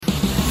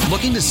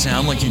Looking to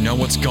sound like you know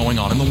what's going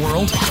on in the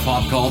world?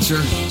 Pop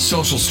culture,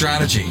 social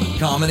strategy,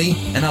 comedy,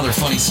 and other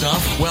funny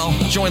stuff? Well,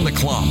 join the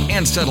club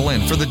and settle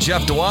in for The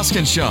Jeff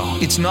Dwoskin Show.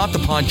 It's not the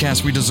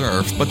podcast we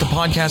deserve, but the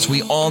podcast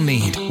we all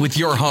need, with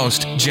your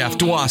host, Jeff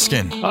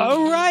Dwoskin.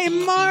 All right,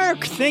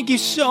 Mark. Thank you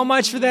so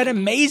much for that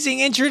amazing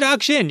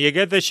introduction. You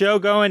get the show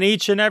going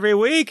each and every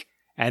week,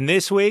 and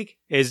this week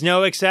is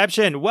no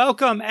exception.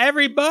 Welcome,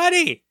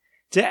 everybody,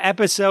 to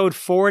episode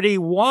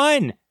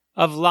 41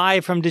 of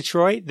Live from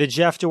Detroit, The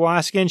Jeff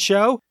Dwoskin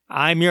Show.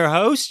 I'm your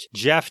host,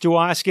 Jeff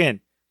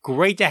Dwoskin.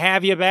 Great to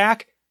have you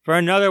back for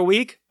another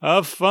week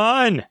of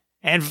fun.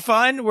 And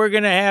fun we're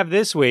going to have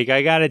this week.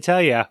 I got to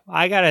tell you,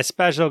 I got a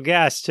special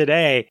guest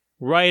today.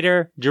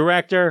 Writer,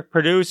 director,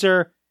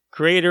 producer,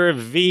 creator of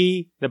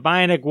V, The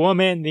Bionic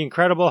Woman, The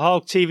Incredible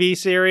Hulk TV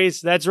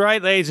series. That's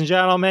right, ladies and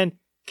gentlemen.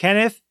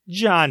 Kenneth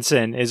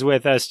Johnson is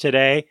with us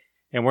today.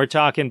 And we're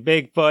talking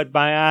Bigfoot,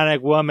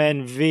 Bionic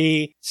Woman,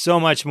 V, so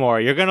much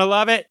more. You're going to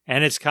love it,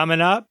 and it's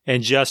coming up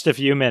in just a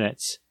few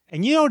minutes.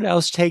 And you know what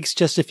else takes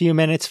just a few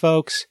minutes,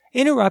 folks?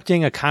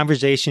 Interrupting a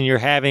conversation you're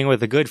having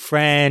with a good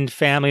friend,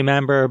 family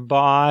member,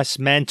 boss,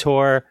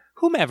 mentor,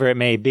 whomever it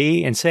may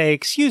be, and say,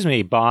 "Excuse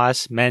me,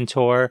 boss,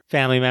 mentor,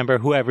 family member,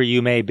 whoever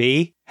you may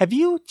be. Have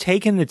you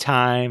taken the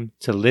time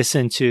to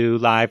listen to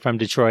Live from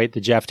Detroit, The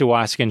Jeff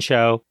Dwoskin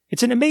Show?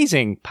 It's an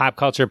amazing pop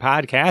culture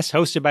podcast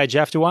hosted by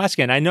Jeff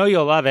Dwoskin. I know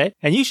you'll love it,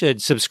 and you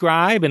should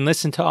subscribe and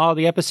listen to all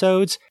the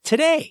episodes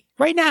today,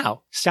 right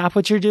now. Stop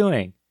what you're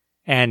doing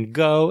and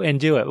go and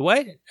do it."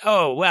 What?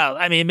 Oh, well,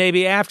 I mean,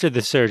 maybe after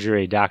the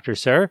surgery, Dr.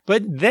 Sir.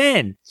 But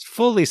then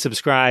fully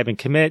subscribe and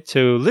commit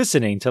to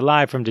listening to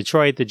Live from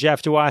Detroit, The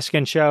Jeff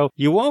Dwoskin Show.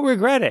 You won't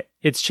regret it.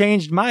 It's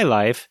changed my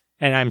life,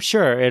 and I'm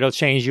sure it'll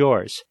change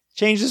yours.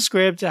 Change the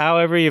script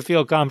however you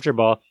feel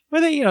comfortable.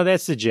 But,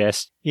 that's the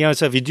gist.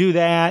 So if you do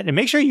that, and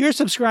make sure you're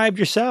subscribed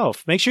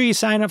yourself. Make sure you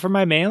sign up for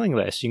my mailing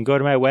list. You can go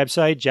to my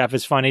website,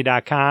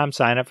 jeffisfunny.com,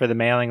 sign up for the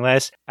mailing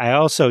list. I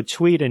also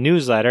tweet a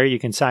newsletter. You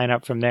can sign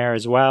up from there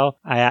as well.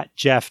 at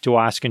Jeff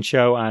Dwoskin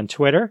Show on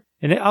Twitter.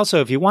 And also,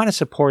 if you want to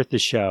support the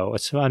show,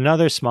 it's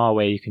another small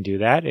way you can do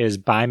that is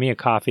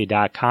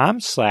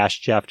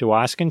buymeacoffee.com/Jeff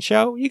Dwoskin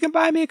Show. You can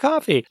buy me a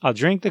coffee. I'll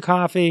drink the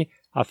coffee.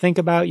 I'll think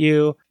about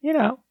you.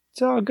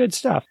 It's all good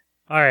stuff.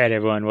 All right,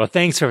 everyone. Well,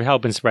 thanks for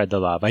helping spread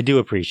the love. I do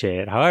appreciate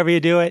it. However you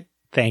do it,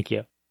 thank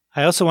you.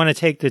 I also want to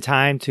take the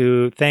time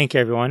to thank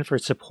everyone for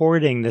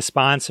supporting the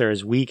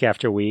sponsors week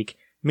after week.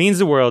 It means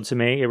the world to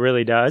me. It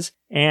really does.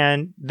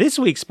 And this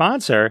week's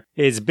sponsor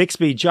is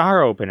Bixby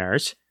Jar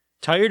Openers.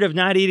 Tired of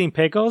not eating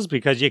pickles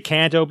because you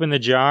can't open the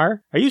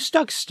jar? Are you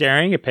stuck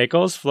staring at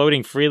pickles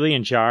floating freely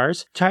in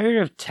jars? Tired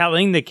of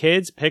telling the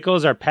kids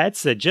pickles are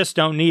pets that just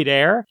don't need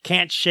air?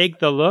 Can't shake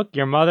the look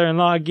your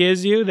mother-in-law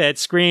gives you that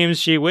screams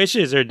she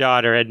wishes her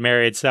daughter had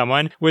married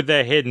someone with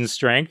the hidden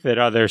strength that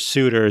other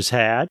suitors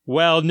had?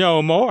 Well,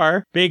 no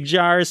more. Big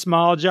jars,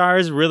 small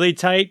jars, really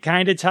tight,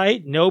 kinda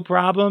tight, no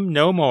problem,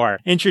 no more.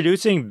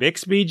 Introducing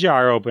Bixby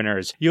Jar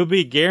Openers. You'll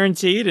be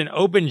guaranteed an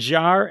open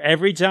jar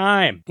every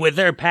time. With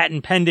their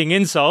patent-pending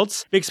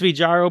insults, Bixby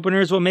Jar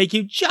Openers will make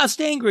you just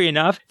angry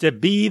enough to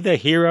be the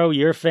hero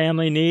your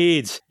family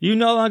needs. You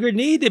no longer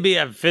need to be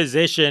a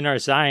physician or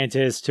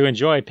scientist to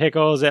enjoy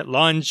pickles at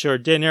lunch or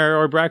dinner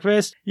or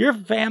breakfast. Your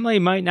family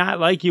might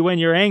not like you when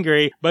you're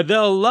angry, but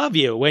they'll love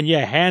you when you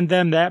hand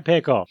them that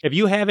pickle. If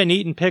you haven't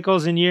eaten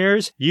pickles in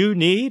years, you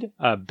need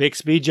a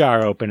Bixby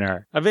Jar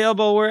Opener.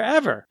 Available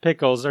wherever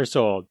pickles are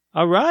sold.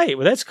 All right.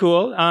 Well, that's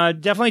cool.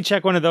 Definitely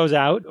check one of those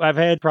out. I've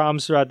had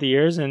problems throughout the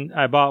years, and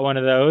I bought one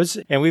of those.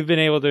 And we've been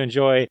able to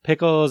enjoy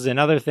pickles and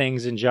other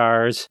things in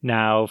jars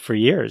now for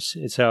years.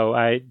 So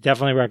I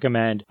definitely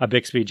recommend a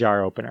Bixby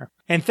Jar Opener.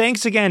 And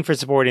thanks again for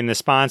supporting the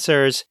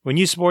sponsors. When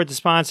you support the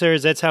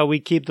sponsors, that's how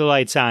we keep the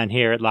lights on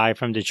here at Live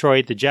from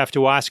Detroit, The Jeff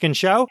Dwoskin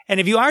Show. And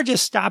if you are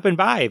just stopping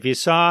by, if you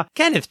saw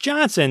Kenneth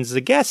Johnson's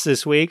the guest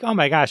this week, oh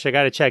my gosh, I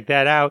got to check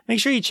that out. Make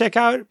sure you check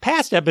out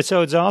past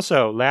episodes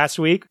also. Last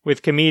week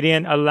with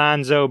comedian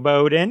Alonzo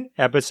Bowden,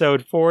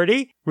 episode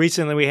 40.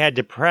 Recently, we had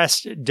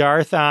Depressed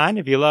Darth on.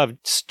 If you love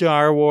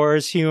Star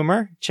Wars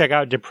humor, check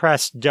out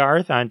Depressed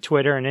Darth on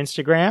Twitter and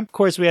Instagram. Of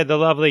course, we had the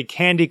lovely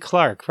Candy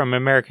Clark from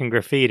American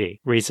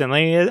Graffiti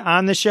recently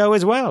on the show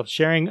as well,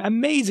 sharing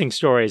amazing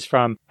stories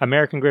from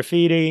American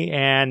Graffiti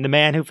and The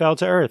Man Who Fell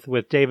to Earth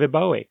with David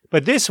Bowie.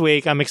 But this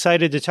week, I'm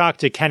excited to talk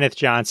to Kenneth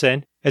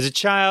Johnson. As a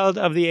child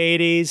of the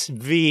 80s,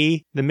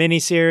 V, the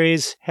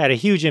miniseries, had a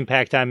huge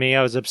impact on me.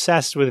 I was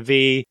obsessed with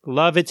V,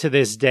 love it to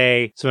this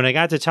day. So when I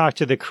got to talk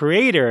to the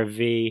creator of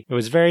V, it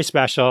was very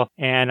special,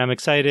 and I'm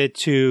excited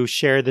to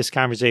share this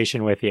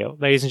conversation with you.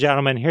 Ladies and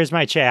gentlemen, here's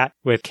my chat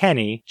with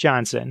Kenny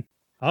Johnson.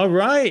 All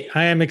right.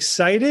 I am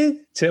excited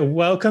to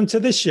welcome to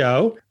the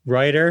show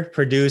writer,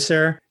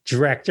 producer,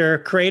 director,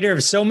 creator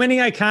of so many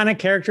iconic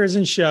characters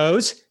and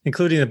shows,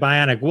 including The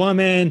Bionic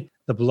Woman,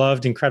 the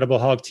beloved Incredible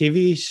Hulk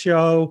TV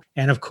show,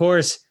 and of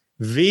course,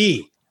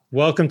 V.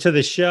 Welcome to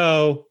the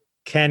show,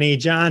 Kenny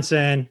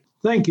Johnson.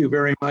 Thank you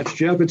very much,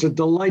 Jeff. It's a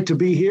delight to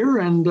be here,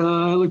 and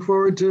I look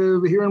forward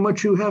to hearing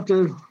what you have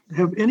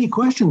any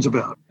questions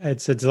about.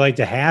 It's a delight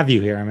to have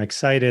you here. I'm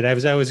excited.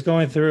 I was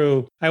going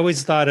through, I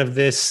always thought of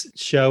this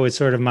show as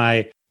sort of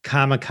my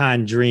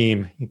Comic-Con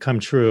dream come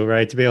true,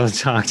 right? To be able to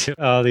talk to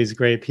all these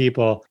great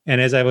people.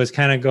 And as I was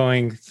kind of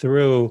going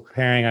through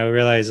preparing, I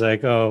realized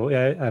like,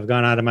 I've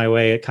gone out of my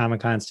way at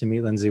Comic-Cons to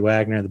meet Lindsay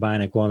Wagner, the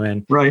Bionic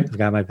Woman. Right. I've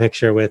got my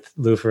picture with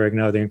Lou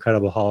Ferrigno, the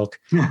Incredible Hulk.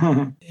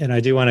 And I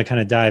do want to kind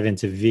of dive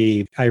into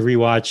V. I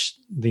rewatched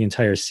the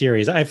entire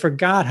series. I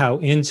forgot how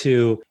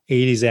into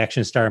 80s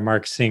action star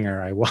Mark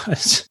Singer I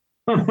was.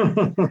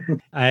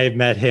 I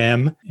met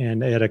him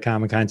and at a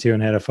Comic-Con too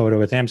and had a photo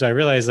with him. So I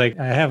realized like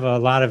I have a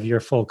lot of your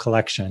full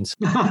collections.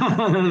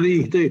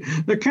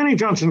 the Kenny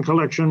Johnson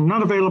collection,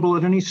 not available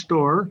at any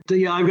store.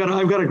 I've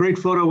got a great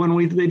photo when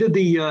they did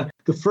the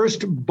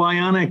first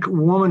Bionic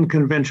Woman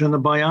convention, the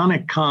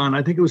Bionic Con.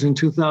 I think it was in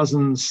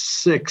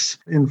 2006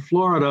 in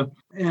Florida.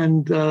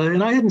 And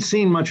I hadn't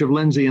seen much of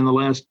Lindsay in the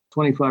last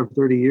 25,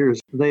 30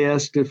 years. They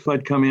asked if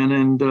I'd come in,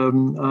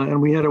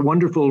 and we had a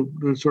wonderful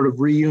sort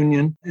of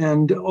reunion.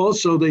 And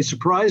also they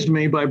surprised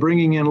me by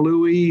bringing in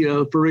Louis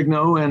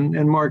Ferrigno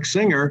and Mark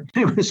Singer.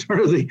 It was sort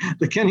of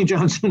the Kenny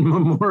Johnson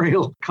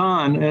Memorial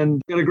Con,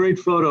 and got a great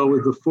photo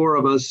with the four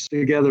of us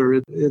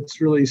together.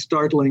 It's really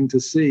startling to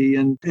see.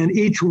 And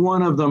each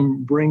one of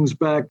them brings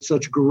back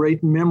such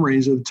great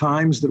memories of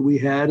times that we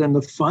had and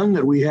the fun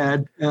that we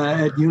had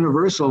at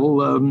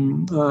Universal,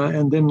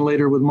 and then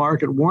later with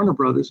Mark at Warner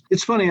Brothers.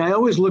 It's funny, I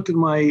always looked at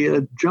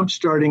my jump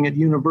starting at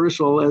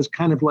Universal as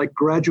kind of like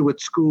graduate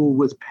school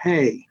with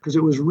pay, because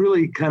it was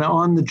really kind of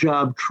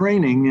on-the-job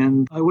training,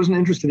 and I wasn't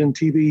interested in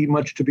TV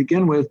much to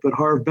begin with, but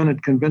Harv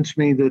Bennett convinced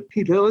me that,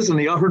 he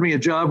offered me a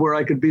job where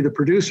I could be the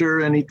producer,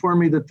 and he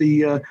informed me that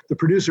the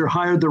producer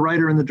hired the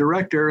writer and the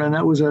director, and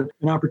that was an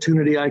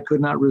opportunity I could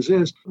not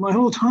resist. My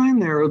whole time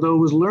there, though,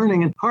 was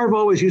learning, and Harv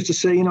always used to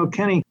say,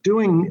 Kenny,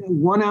 doing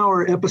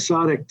 1-hour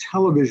episodic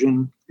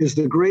television is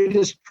the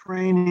greatest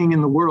training in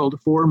the world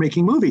for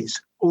making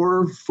movies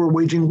or for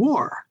waging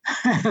war.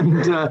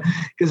 And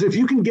because if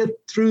you can get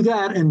through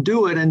that and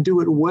do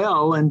it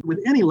well and with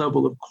any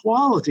level of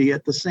quality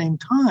at the same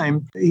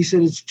time, he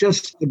said it's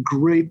just a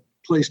great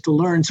place to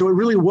learn. So it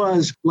really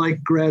was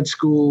like grad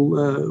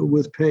school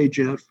with pay,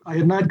 Jeff. I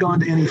had not gone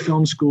to any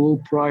film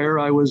school prior.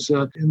 I was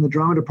in the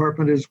drama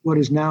department at what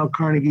is now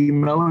Carnegie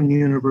Mellon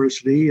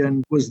University,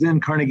 and was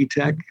then Carnegie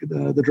Tech,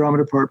 the drama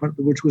department,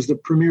 which was the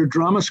premier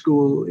drama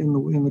school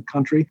in the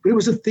country. But it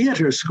was a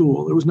theater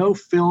school. There was no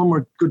film,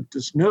 or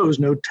goodness knows,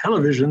 no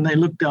television. They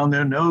looked down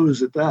their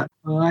nose at that.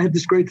 I had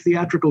this great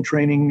theatrical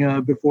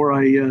training before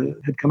I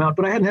had come out,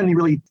 but I hadn't had any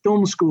really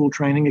film school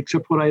training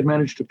except what I had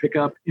managed to pick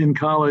up in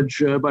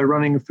college by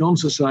running a film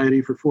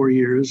society for 4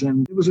 years.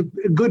 And it was a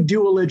good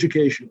dual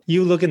education.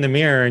 You look in the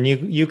mirror and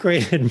you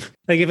created,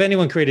 like if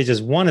anyone created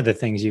just one of the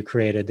things you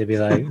created, they'd be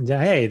like,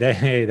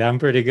 hey, I'm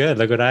pretty good.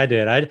 Look what I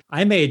did.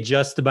 I made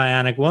just the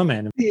Bionic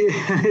Woman.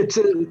 Yeah,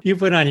 you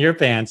put on your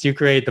pants, you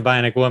create the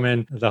Bionic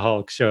Woman, the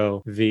Hulk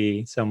show,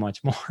 V, so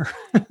much more.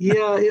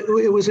 Yeah,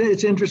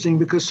 it's interesting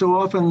because so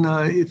often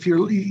if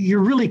you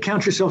really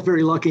count yourself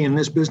very lucky in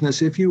this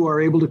business if you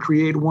are able to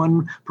create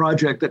one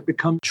project that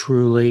becomes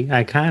truly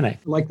iconic,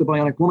 like the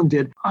Bionic Woman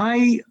did.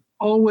 I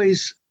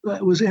always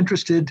was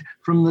interested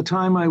from the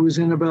time I was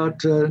in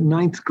about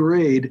ninth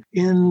grade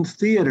in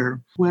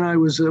theater. When I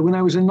was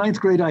in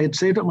ninth grade, I had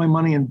saved up my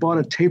money and bought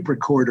a tape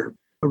recorder.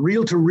 A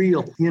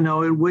reel-to-reel,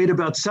 it weighed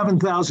about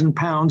 7,000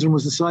 pounds and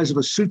was the size of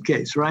a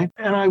suitcase, right?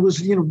 And I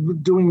was,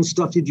 doing the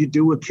stuff that you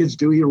do, what kids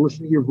do. You're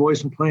listening to your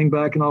voice and playing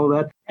back and all of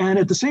that. And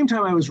at the same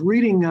time, I was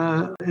reading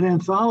an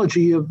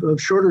anthology of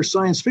shorter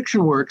science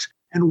fiction works.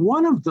 And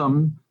one of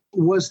them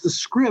was the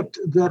script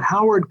that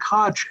Howard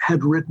Koch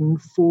had written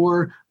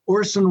for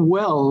Orson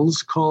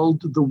Welles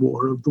called The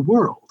War of the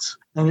Worlds.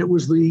 And it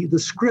was the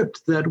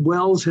script that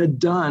Welles had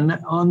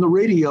done on the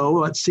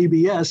radio at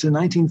CBS in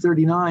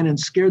 1939 and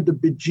scared the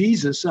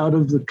bejesus out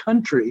of the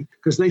country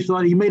because they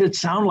thought he made it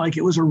sound like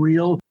it was a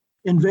real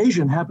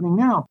invasion happening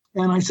now.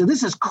 And I said,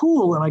 this is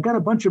cool. And I got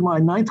a bunch of my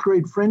ninth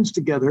grade friends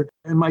together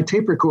and my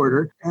tape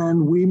recorder,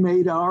 and we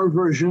made our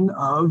version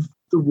of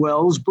the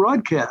Welles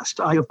broadcast.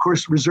 I, of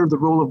course, reserved the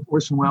role of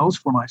Orson Welles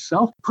for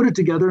myself, put it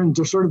together and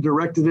just sort of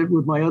directed it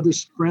with my other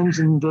friends,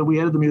 and we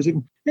added the music.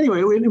 Anyway,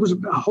 it was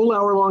a whole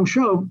hour-long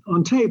show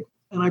on tape,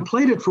 and I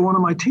played it for one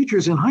of my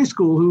teachers in high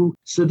school who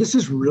said, this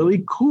is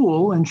really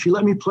cool, and she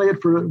let me play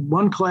it for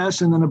one class,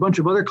 and then a bunch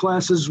of other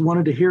classes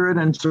wanted to hear it,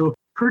 and so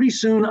pretty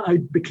soon I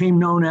became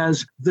known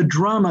as the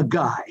drama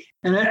guy.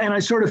 And I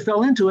sort of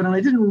fell into it, and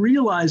I didn't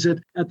realize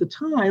it at the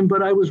time,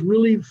 but I was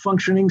really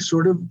functioning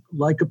sort of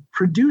like a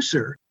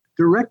producer,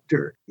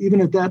 director,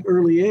 even at that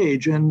early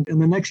age. And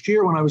the next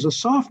year when I was a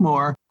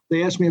sophomore,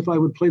 they asked me if I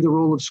would play the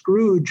role of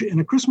Scrooge in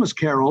A Christmas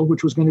Carol,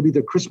 which was going to be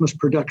the Christmas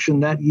production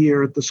that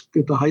year at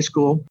the high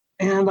school.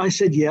 And I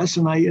said yes,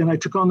 and I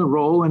took on the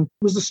role, and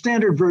it was the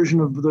standard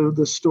version of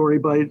the story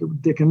by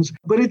Dickens,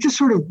 but it just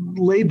sort of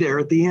laid there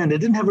at the end. It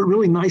didn't have a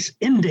really nice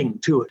ending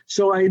to it.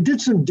 So I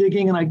did some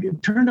digging, and I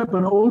turned up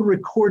an old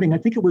recording, I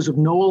think it was of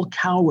Noel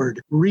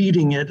Coward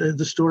reading it,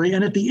 the story,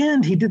 and at the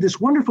end, he did this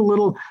wonderful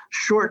little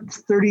short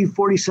 30,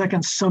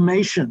 40-second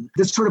summation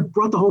that sort of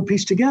brought the whole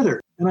piece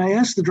together. And I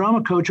asked the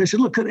drama coach, I said,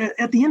 look,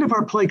 at the end of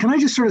our play, can I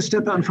just sort of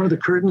step out in front of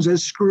the curtains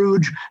as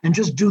Scrooge and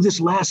just do this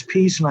last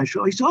piece? And he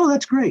said, oh,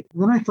 that's great.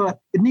 And then I thought,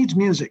 it needs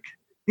music.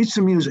 It needs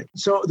some music.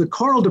 So the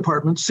choral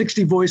department,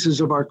 60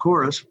 voices of our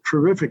chorus,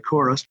 terrific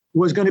chorus,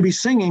 was going to be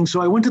singing.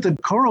 So I went to the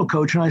choral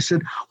coach and I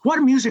said, what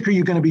music are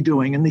you going to be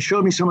doing? And they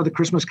showed me some of the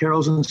Christmas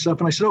carols and stuff.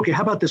 And I said, okay,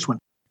 how about this one?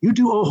 You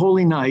do O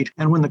Holy Night,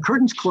 and when the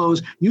curtains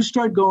close, you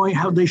start going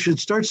how they should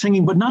start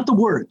singing, but not the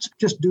words.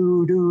 Just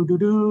do, do, do,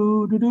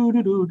 do, do, do,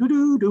 do, do,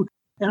 do, do.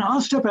 And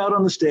I'll step out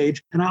on the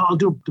stage and I'll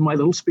do my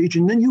little speech.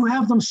 And then you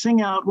have them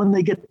sing out when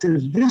they get to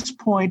this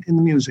point in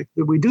the music.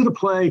 We do the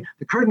play,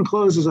 the curtain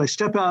closes, I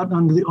step out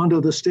onto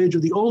the stage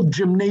of the old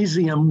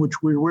gymnasium,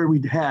 where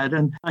we'd had.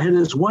 And I had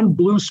this one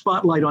blue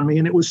spotlight on me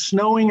and it was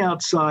snowing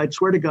outside.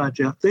 Swear to God,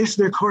 Jeff.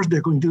 They're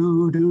going,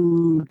 do,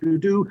 do, do,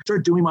 do.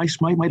 Start doing my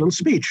little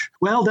speech.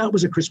 Well, that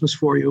was a Christmas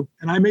for you.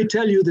 And I may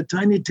tell you that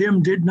Tiny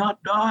Tim did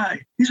not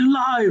die. He's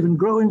alive and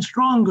growing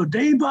stronger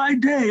day by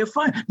day.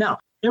 Now,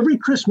 every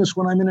Christmas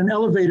when I'm in an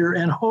elevator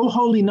and O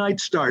Holy Night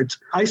starts,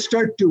 I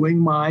start doing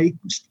my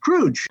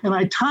Scrooge. And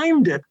I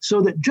timed it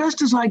so that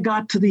just as I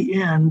got to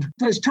the end,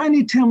 as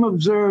Tiny Tim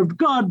observed,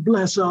 God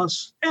bless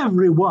us,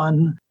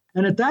 everyone.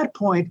 And at that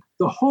point,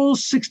 the whole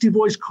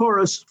 60-voice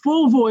chorus,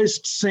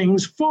 full-voiced,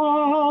 sings,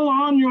 fall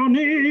on your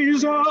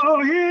knees,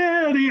 oh,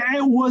 hear the...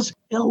 It was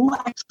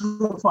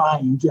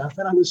electrifying, Jeff.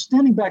 And I was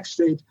standing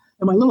backstage,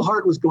 and my little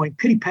heart was going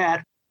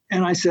pity-pat.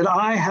 And I said,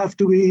 I have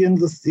to be in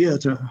the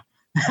theater.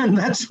 And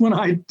that's when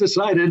I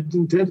decided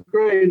in 10th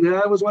grade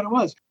that was what it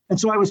was. And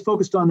so I was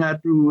focused on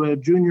that through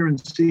junior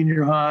and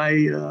senior high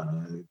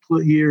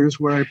years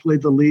where I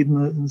played the lead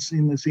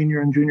in the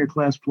senior and junior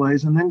class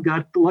plays, and then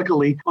got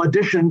luckily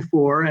auditioned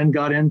for and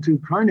got into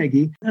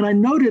Carnegie. And I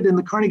noted in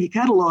the Carnegie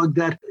catalog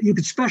that you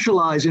could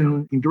specialize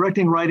in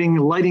directing, writing,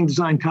 lighting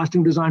design,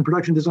 costume design,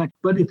 production design.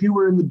 But if you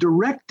were in the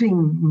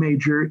directing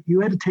major,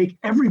 you had to take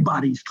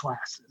everybody's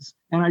classes.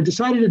 And I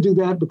decided to do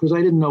that because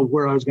I didn't know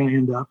where I was going to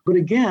end up. But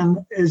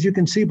again, as you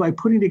can see, by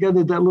putting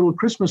together that little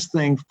Christmas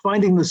thing,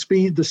 finding the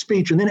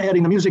speech, and then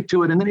adding the music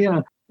to it, and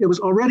then, it was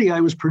already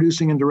I was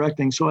producing and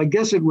directing. So I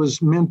guess it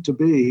was meant to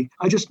be.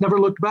 I just never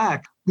looked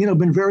back.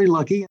 Been very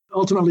lucky.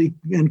 Ultimately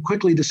and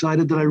quickly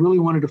decided that I really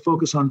wanted to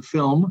focus on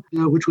film,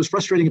 which was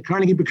frustrating at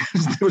Carnegie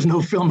because there was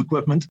no film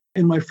equipment.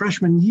 In my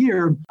freshman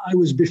year, I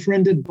was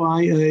befriended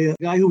by a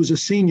guy who was a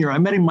senior. I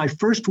met him my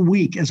first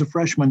week as a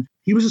freshman.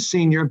 He was a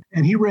senior,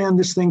 and he ran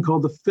this thing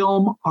called the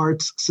Film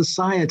Arts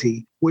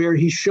Society, where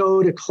he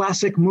showed a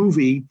classic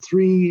movie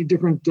 3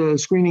 different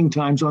screening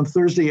times on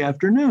Thursday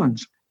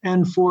afternoons.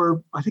 And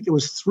for, I think it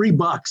was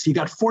 $3, he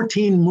got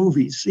 14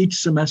 movies each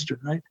semester,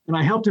 right? And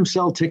I helped him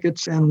sell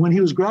tickets. And when he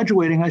was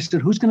graduating, I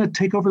said, who's going to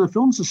take over the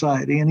Film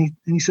Society? And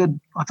he said,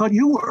 I thought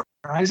you were.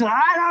 I said,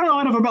 I don't know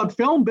enough about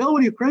film, Bill.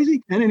 What are you,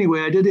 crazy? And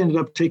anyway, I did end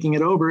up taking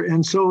it over.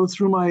 And so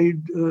through my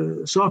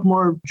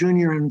sophomore,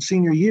 junior, and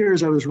senior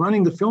years, I was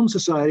running the Film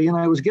Society, and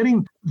I was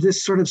getting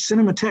this sort of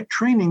Cinematheque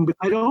training. But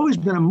I'd always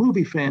been a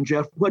movie fan,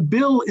 Jeff. What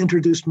Bill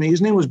introduced me,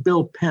 his name was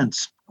Bill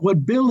Pence.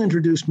 What Bill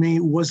introduced me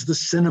was the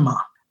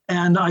cinema.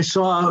 And I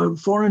saw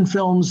foreign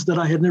films that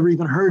I had never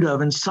even heard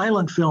of and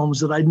silent films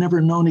that I'd never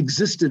known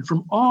existed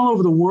from all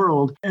over the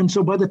world. And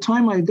so by the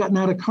time I had gotten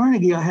out of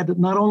Carnegie, I had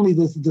not only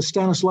the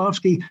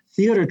Stanislavski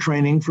theater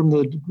training from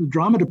the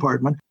drama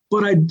department,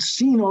 but I'd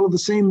seen all of the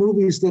same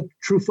movies that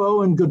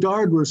Truffaut and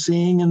Godard were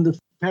seeing in the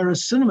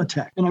Paris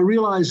Cinematheque. And I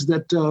realized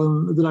that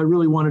I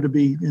really wanted to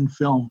be in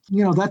film.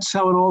 That's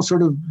how it all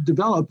sort of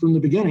developed from the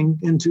beginning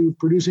into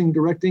producing,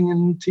 directing,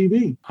 and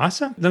TV.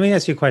 Awesome. Let me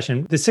ask you a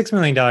question. The $6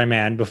 Million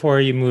Man, before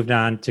you moved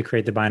on to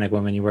create The Bionic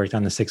Woman, you worked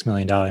on The $6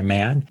 Million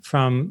Man.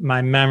 From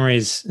my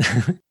memories,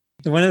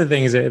 one of the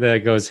things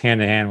that goes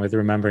hand in hand with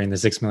remembering The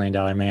 $6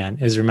 Million Man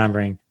is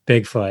remembering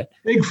Bigfoot.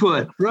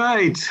 Bigfoot,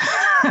 right.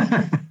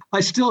 I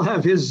still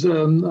have his,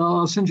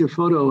 I'll send you a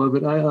photo of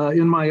it.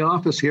 In my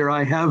office here,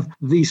 I have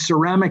the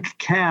ceramic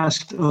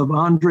cast of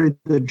Andre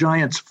the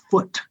Giant's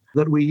foot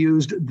that we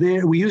used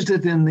there. We used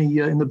it in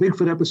the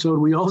Bigfoot episode.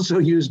 We also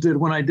used it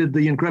when I did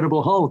the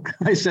Incredible Hulk.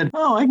 I said,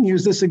 I can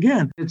use this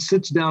again. It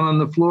sits down on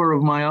the floor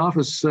of my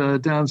office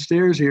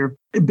downstairs here.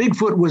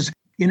 Bigfoot was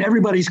in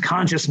everybody's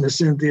consciousness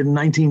in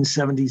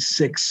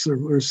 1976,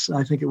 or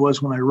I think it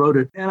was when I wrote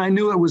it. And I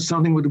knew it was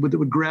something that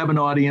would grab an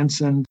audience,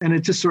 and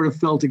it just sort of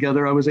fell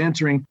together. I was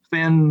answering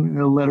fan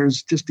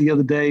letters just the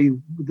other day.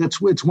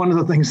 It's one of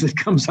the things that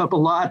comes up a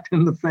lot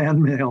in the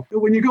fan mail.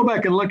 When you go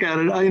back and look at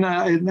it,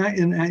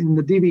 in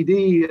the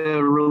DVD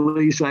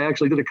release, I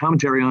actually did a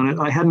commentary on it.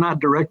 I had not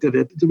directed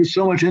it. There was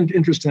so much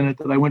interest in it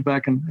that I went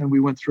back and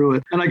we went through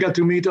it. And I got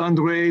to meet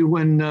Andre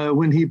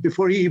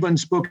before he even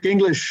spoke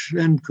English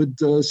and could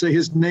say his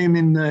his name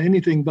in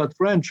anything but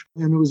French.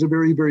 And it was a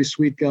very, very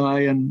sweet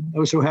guy. And I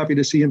was so happy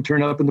to see him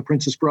turn up in The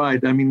Princess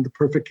Bride. I mean, the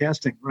perfect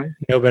casting, right?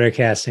 No better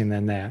casting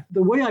than that.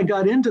 The way I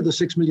got into The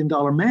 $6 Million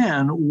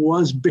Man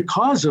was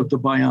because of The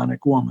Bionic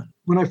Woman.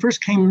 When I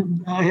first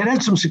came, I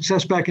had some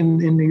success back in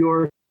New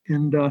York,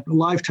 and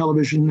live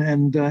television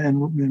and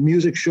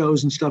music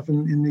shows and stuff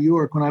in New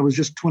York. When I was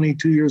just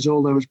 22 years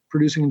old, I was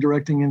producing and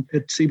directing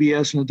at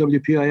CBS and at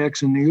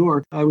WPIX in New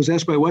York. I was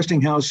asked by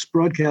Westinghouse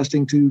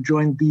Broadcasting to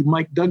join the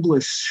Mike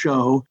Douglas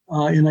Show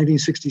in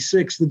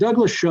 1966. The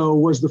Douglas Show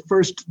was the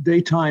first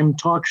daytime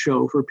talk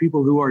show for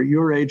people who are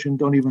your age and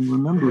don't even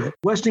remember it.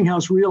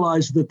 Westinghouse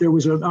realized that there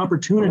was an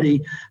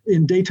opportunity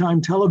in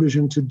daytime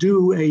television to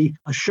do a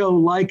show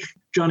like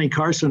Johnny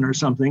Carson or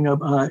something,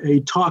 a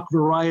talk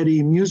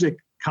variety music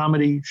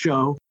comedy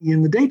show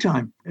in the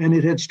daytime. And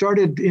it had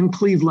started in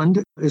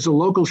Cleveland as a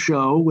local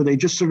show where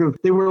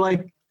they were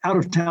like out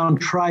of town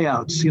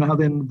tryouts. You know how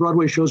then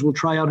Broadway shows will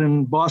try out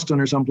in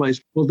Boston or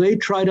someplace. Well, they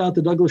tried out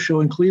the Douglas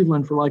Show in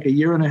Cleveland for like a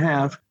year and a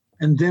half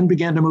and then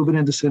began to move it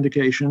into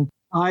syndication.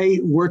 I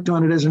worked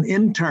on it as an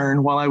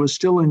intern while I was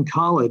still in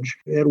college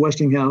at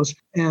Westinghouse.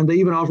 And they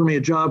even offered me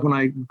a job when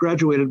I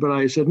graduated, but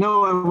I said,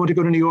 no, I want to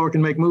go to New York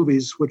and make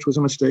movies, which was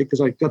a mistake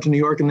because I got to New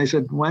York and they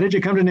said, why did you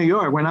come to New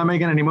York? We're not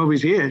making any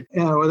movies here,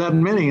 or that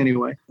many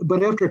anyway.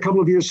 But after a couple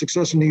of years'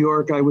 success in New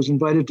York, I was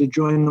invited to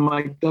join the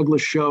Mike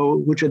Douglas Show,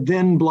 which had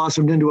then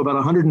blossomed into about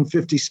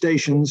 150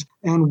 stations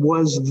and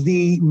was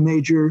the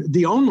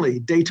only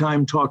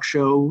daytime talk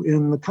show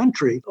in the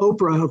country.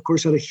 Oprah, of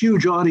course, had a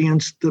huge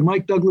audience. The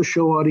Mike Douglas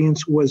Show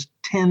audience was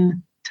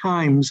 10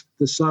 times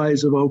the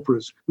size of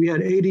Oprah's. We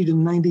had 80 to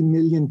 90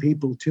 million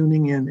people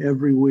tuning in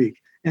every week.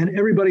 And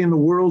everybody in the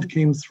world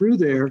came through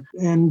there.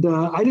 And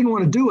I didn't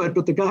want to do it,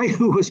 but the guy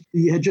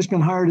he had just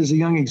been hired as a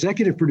young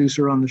executive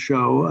producer on the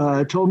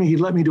show, told me he'd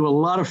let me do a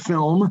lot of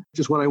film, which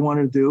is what I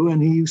wanted to do.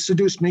 And he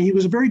seduced me. He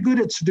was very good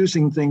at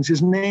seducing things.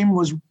 His name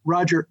was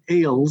Roger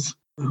Ailes,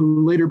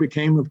 who later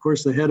became, of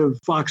course, the head of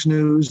Fox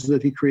News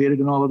that he created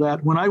and all of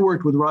that. When I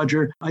worked with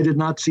Roger, I did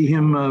not see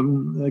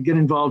him get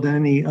involved in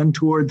any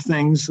untoward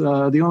things.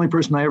 The only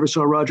person I ever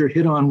saw Roger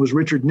hit on was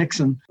Richard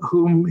Nixon,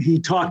 whom he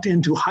talked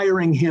into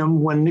hiring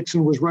him when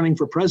Nixon was running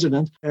for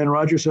president. And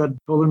Roger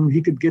told him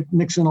he could get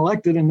Nixon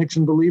elected, and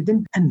Nixon believed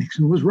him, and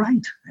Nixon was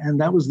right.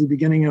 And that was the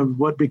beginning of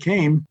what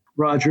became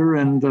Roger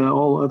and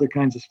all other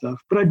kinds of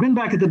stuff. But I'd been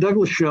back at the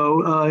Douglas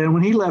Show, and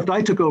when he left,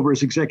 I took over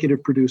as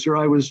executive producer.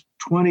 I was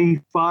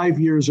 25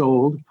 years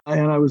old,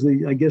 and I was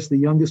the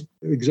youngest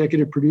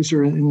executive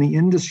producer in the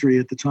industry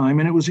at the time.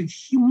 And it was a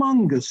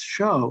humongous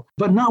show,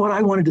 but not what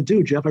I wanted to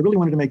do, Jeff. I really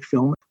wanted to make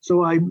film.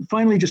 So I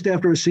finally, just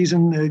after a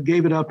season,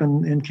 gave it up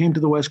and came to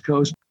the West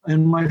Coast.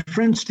 And my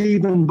friend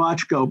Stephen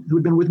Bochco, who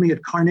had been with me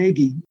at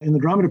Carnegie in the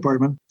drama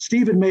department,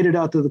 Steve had made it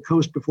out to the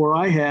coast before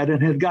I had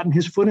and had gotten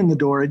his foot in the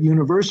door at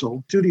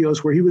Universal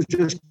Studios, where he was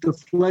just a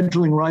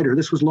fledgling writer.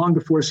 This was long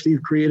before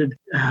Steve created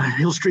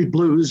Hill Street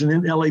Blues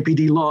and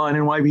LAPD Law and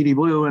NYPD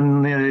Blue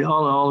and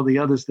all of the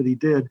others that he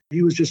did.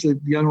 He was just a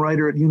young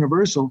writer at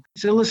Universal.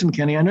 He said, listen,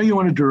 Kenny, I know you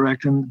want to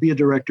direct and be a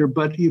director,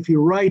 but if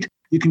you write,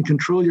 you can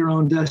control your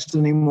own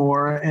destiny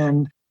more.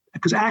 And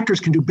because actors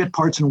can do bit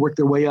parts and work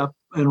their way up,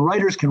 and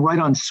writers can write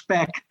on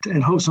spec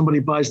and hope somebody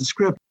buys the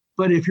script.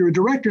 But if you're a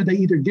director, they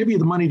either give you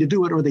the money to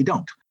do it or they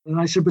don't. And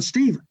I said, but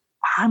Steve,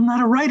 I'm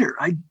not a writer.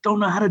 I don't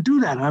know how to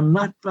do that.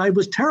 I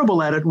was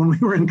terrible at it when we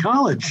were in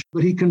college.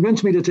 But he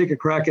convinced me to take a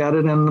crack at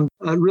it and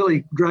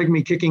really dragged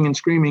me kicking and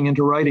screaming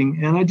into writing.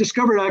 And I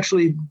discovered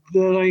actually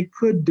that I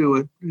could do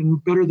it,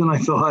 and better than I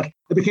thought.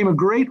 I became a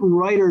great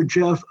writer,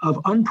 Jeff, of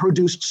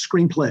unproduced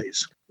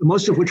screenplays,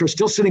 most of which are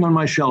still sitting on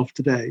my shelf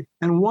today.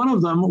 And one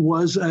of them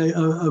was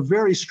a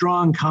very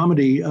strong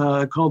comedy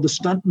called The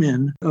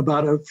Stuntmen,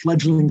 about a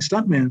fledgling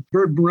stuntman.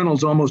 Burt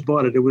Reynolds almost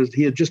bought it.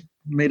 He had just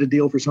made a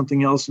deal for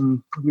something else,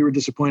 and we were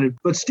disappointed.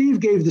 But Steve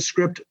gave the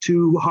script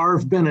to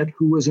Harve Bennett,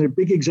 who was a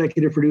big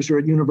executive producer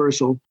at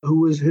Universal,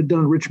 who had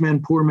done Rich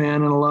Man, Poor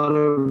Man, and a lot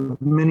of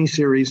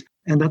miniseries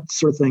and that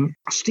sort of thing.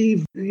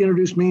 Steve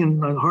introduced me,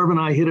 and Harve and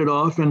I hit it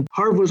off. And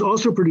Harve was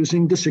also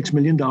producing The $6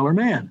 Million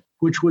Man,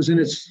 which was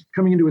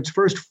coming into its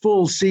first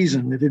full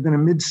season. It had been a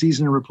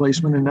mid-season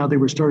replacement, and now they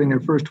were starting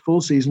their first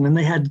full season, and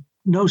they had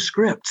no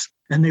scripts,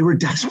 and they were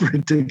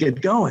desperate to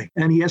get going.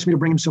 And he asked me to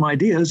bring him some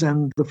ideas,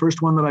 and the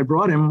first one that I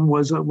brought him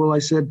was, I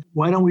said,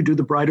 why don't we do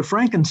The Bride of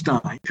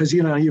Frankenstein? Because,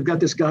 you've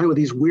got this guy with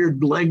these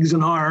weird legs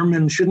and arm,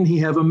 and shouldn't he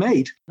have a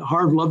mate?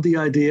 Harve loved the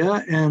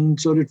idea, and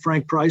so did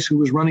Frank Price, who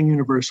was running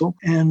Universal.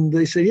 And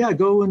they said, yeah,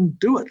 go and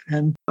do it.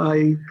 And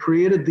I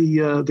created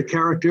the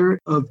character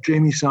of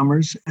Jamie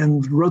Summers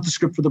and wrote the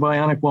script for The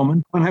Bionic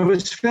Woman. When I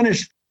was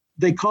finished,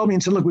 they called me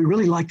and said, look, we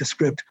really like the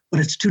script, but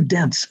it's too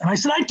dense. And I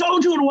said, I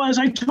told you it was.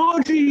 I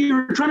told you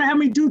were trying to have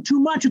me do too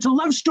much. It's a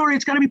love story.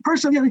 It's got to be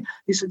personal.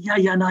 He said,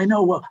 yeah, no, I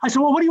know. Well, I said,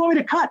 well, what do you want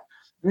me to cut?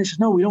 And he said,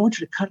 no, we don't want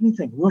you to cut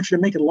anything. We want you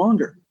to make it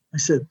longer. I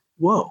said,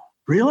 whoa,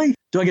 really?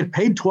 do I get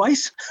paid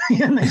twice?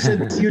 And they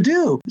said, you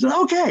do. I said,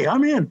 okay,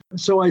 I'm in.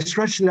 So I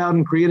stretched it out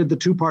and created the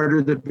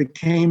two-parter that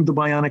became The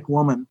Bionic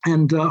Woman.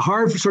 And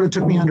Harv sort of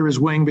took me under his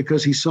wing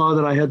because he saw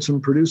that I had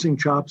some producing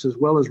chops as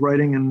well as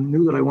writing and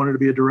knew that I wanted to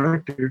be a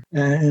director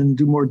and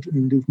do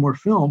more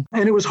film.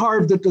 And it was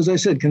Harv that, as I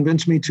said,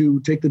 convinced me to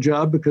take the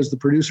job because the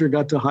producer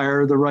got to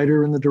hire the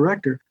writer and the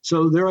director.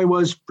 So there I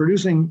was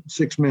producing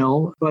 6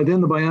 Mil. By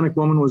then, The Bionic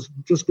Woman was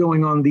just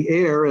going on the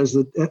air as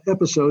the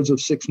episodes of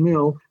 6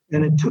 Mil.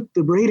 And it took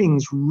the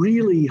ratings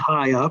really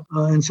high up.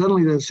 And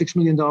suddenly the $6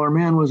 Million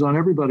Man was on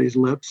everybody's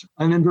lips.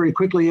 And then very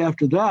quickly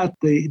after that,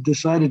 they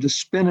decided to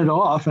spin it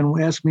off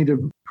and asked me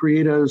to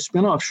create a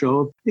spin-off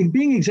show.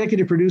 Being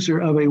executive producer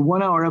of a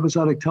 1-hour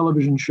episodic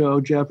television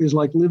show, Jeff, is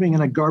like living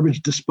in a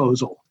garbage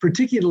disposal,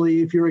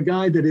 particularly if you're a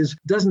guy that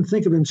doesn't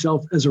think of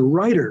himself as a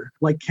writer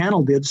like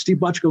Cannell did. Steve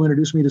Bochco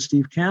introduced me to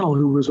Steve Cannell,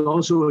 who was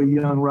also a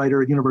young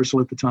writer at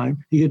Universal at the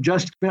time.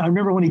 I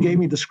remember when he gave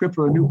me the script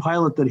for a new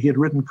pilot that he had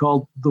written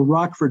called The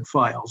Rockford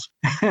Files,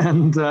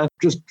 and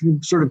just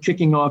sort of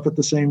kicking off at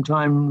the same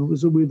time.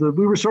 We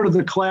were sort of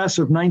the class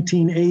of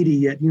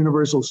 1980 at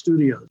Universal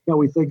Studios, how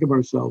we think of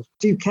ourselves.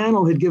 Steve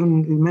Cannell had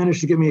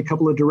managed to give me a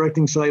couple of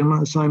directing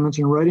assignments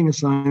and writing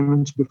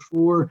assignments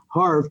before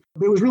Harv.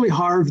 But it was really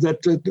Harv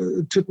that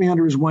took me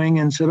under his wing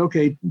and said,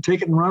 okay,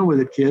 take it and run with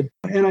it, kid.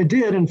 And I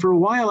did. And for a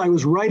while, I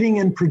was writing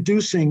and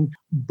producing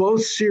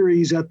both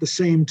series at the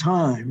same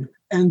time.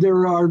 And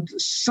there are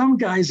some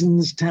guys in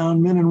this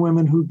town, men and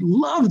women, who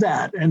love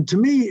that. And to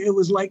me, it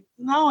was like,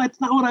 no, it's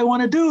not what I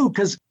want to do.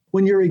 Because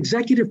when you're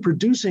executive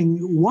producing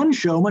one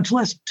show, much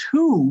less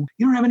two,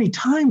 you don't have any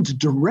time to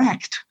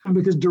direct.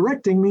 Because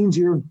directing means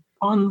you're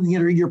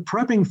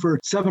prepping for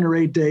 7 or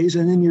 8 days,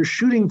 and then you're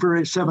shooting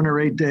for 7 or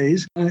 8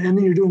 days, and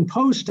then you're doing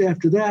post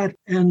after that.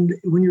 And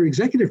when you're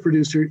executive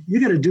producer, you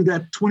got to do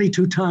that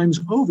 22 times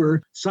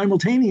over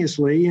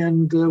simultaneously,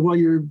 and while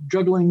you're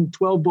juggling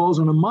 12 balls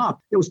on a mop.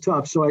 It was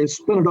tough, so I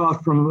spun it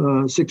off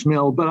from 6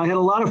 Mil, but I had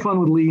a lot of fun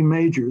with Lee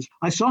Majors.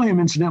 I saw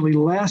him, incidentally,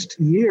 last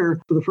year,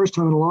 for the first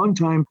time in a long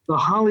time. The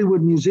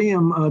Hollywood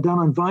Museum down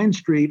on Vine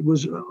Street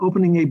was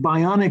opening a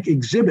bionic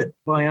exhibit,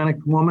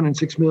 Bionic Woman in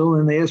 6 Mil,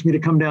 and they asked me to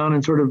come down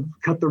and sort of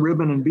cut the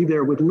ribbon and be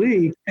there with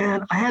Lee.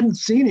 And I hadn't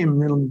seen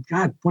him in,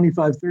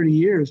 25, 30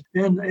 years.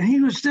 And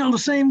he was still the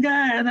same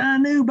guy that I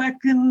knew back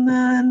in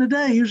the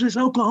day. He was this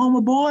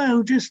Oklahoma boy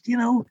who just,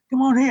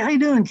 come on, hey, how you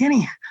doing,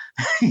 Kenny?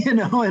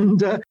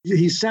 And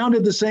he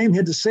sounded the same,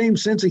 had the same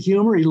sense of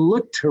humor. He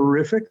looked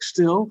terrific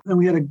still. And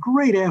we had a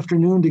great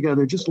afternoon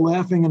together, just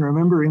laughing and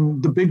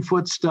remembering the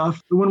Bigfoot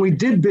stuff. When we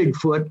did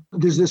Bigfoot,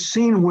 there's this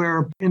scene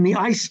where in the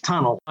ice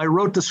tunnel, I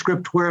wrote the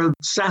script where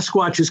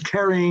Sasquatch is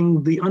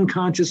carrying the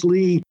unconscious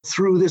Lee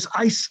through this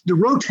the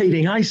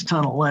rotating ice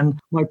tunnel. And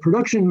my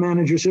production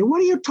manager said, what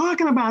are you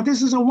talking about?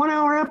 This is a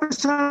 1-hour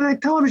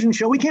episodic television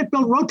show. We can't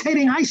build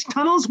rotating ice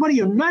tunnels. What are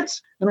you,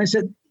 nuts? And I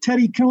said,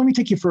 Teddy, let me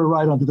take you for a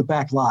ride onto the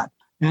back lot.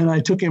 And I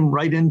took him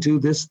right into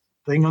this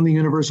thing on the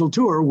Universal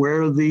Tour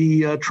where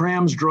the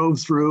trams drove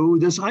through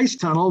this ice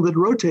tunnel that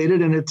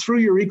rotated, and it threw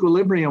your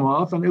equilibrium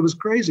off, and it was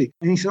crazy.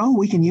 And he said, oh,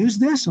 we can use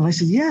this? And I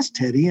said, yes,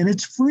 Teddy, and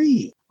it's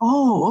free.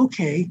 Oh,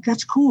 okay,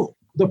 that's cool.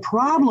 The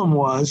problem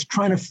was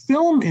trying to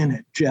film in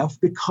it, Jeff,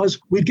 because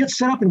we'd get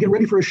set up and get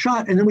ready for a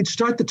shot, and then we'd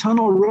start the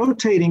tunnel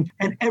rotating,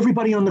 and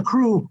everybody on the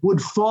crew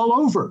would fall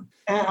over.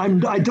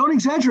 And I don't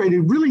exaggerate.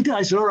 It really did.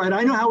 I said, all right,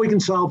 I know how we can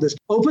solve this.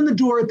 Open the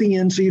door at the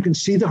end so you can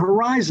see the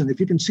horizon.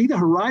 If you can see the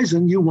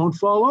horizon, you won't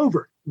fall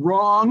over.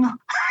 Wrong.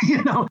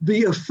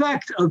 The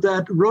effect of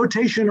that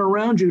rotation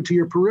around you to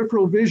your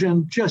peripheral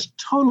vision just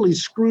totally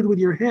screwed with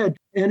your head.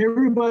 And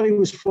everybody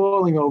was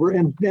falling over.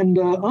 And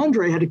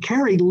Andre had to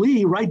carry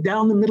Lee right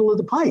down the middle of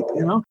the pipe,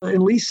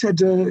 And Lee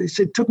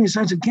took me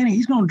aside and said, Kenny,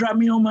 he's going to drop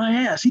me on my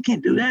ass. He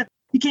can't do that.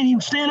 He can't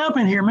even stand up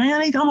in here,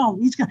 man.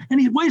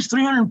 And he weighs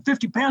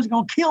 350 pounds. He's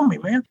going to kill me,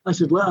 man. I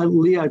said,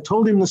 Lee, I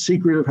told him the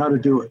secret of how to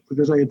do it,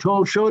 because I had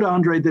showed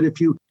Andre that if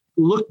you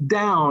look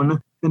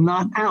down and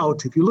not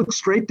out, if you look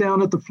straight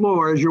down at the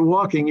floor as you're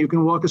walking, you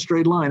can walk a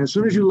straight line. As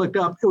soon as you looked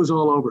up, it was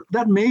all over.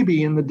 That may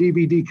be in the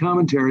DVD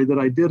commentary that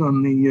I did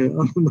on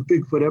the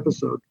Bigfoot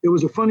episode. It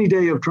was a funny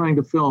day of trying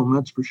to film,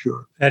 that's for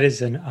sure. That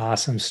is an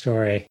awesome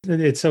story.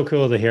 It's so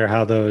cool to hear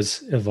how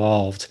those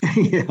evolved.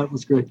 Yeah, it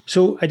was great.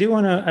 So I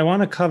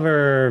want to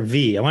cover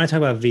V. I want to talk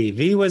about V.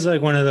 V was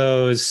like one of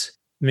those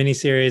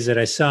miniseries that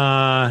I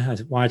saw. I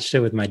watched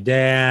it with my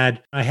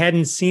dad. I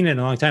hadn't seen it in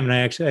a long time, and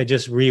I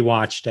just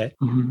rewatched it.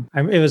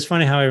 Mm-hmm. It was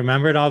funny how I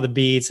remembered all the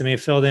beats. I mean, it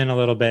filled in a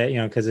little bit,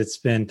 because it's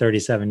been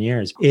 37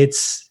 years.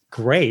 It's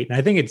great. And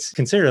I think it's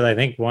considered,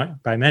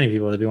 by many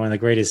people to be one of the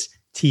greatest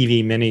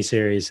TV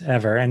miniseries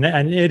ever. And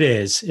it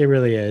is. It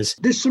really is.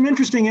 There's some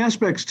interesting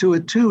aspects to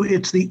it, too.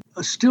 It's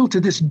still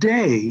to this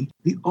day,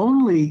 the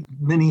only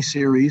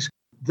miniseries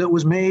that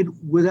was made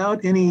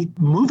without any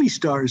movie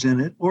stars in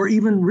it or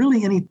even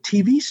really any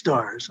TV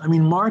stars. I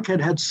mean, Mark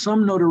had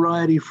some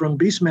notoriety from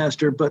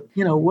Beastmaster, but,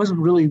 it wasn't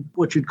really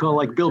what you'd call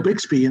like Bill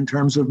Bixby in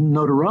terms of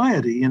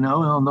notoriety,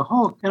 on the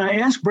Hulk. And I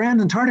asked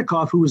Brandon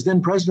Tartikoff, who was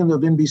then president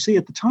of NBC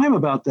at the time,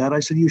 about that. I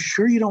said, you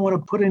sure you don't want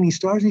to put any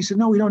stars? And he said,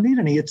 no, we don't need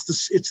any. It's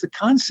the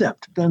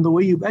concept and the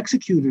way you've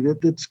executed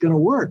it that's going to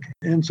work.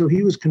 And so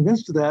he was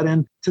convinced of that.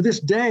 And to this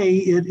day,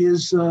 it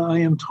is, I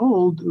am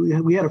told,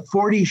 we had a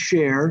 40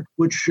 share,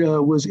 which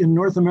was in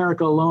North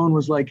America alone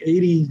was like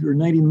 80 or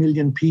 90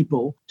 million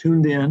people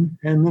tuned in.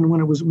 And then when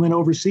it went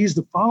overseas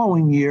the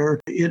following year,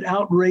 it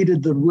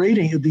outrated the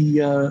rating of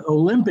the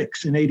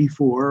Olympics in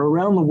 84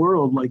 around the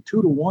world, like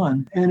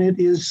 2-1. And it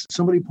is,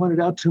 somebody pointed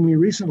out to me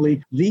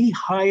recently, the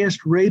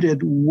highest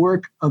rated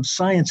work of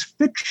science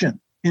fiction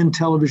in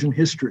television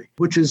history,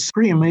 which is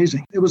pretty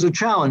amazing. It was a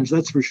challenge,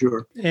 that's for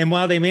sure. And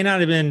while they may not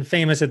have been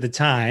famous at the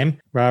time,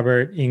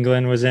 Robert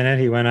Englund was in it.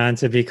 He went on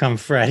to become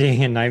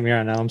Freddy in Nightmare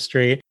on Elm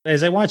Street.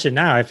 As I watch it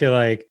now, I feel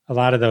like a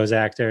lot of those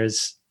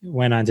actors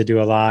went on to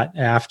do a lot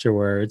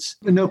afterwards.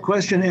 No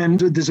question. And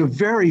there's a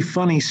very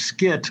funny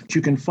skit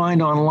you can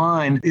find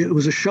online. It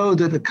was a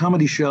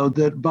comedy show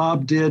that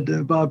Bob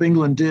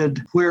Englund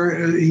did,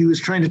 where he was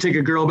trying to take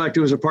a girl back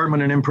to his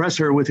apartment and impress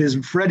her with his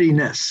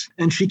Freddiness.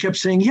 And she kept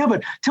saying, yeah,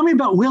 but tell me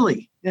about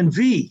Willie and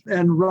V.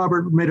 And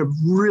Robert made a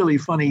really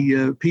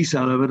funny piece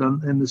out of it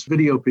in this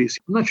video piece.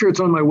 I'm not sure it's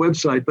on my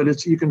website,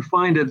 but you can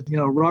find it,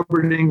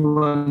 Robert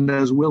Englund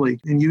as Willie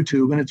in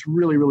YouTube. And it's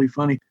really, really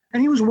funny.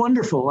 And he was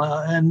wonderful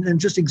and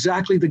just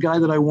exactly the guy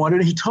that I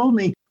wanted. He told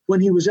me when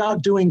he was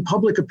out doing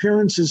public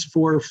appearances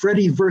for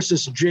Freddy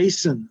versus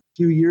Jason a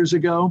few years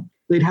ago,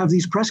 they'd have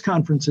these press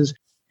conferences,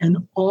 and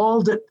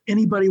all that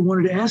anybody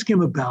wanted to ask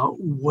him about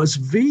was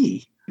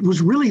V. It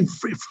was really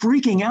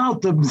freaking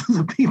out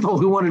the people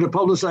who wanted to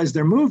publicize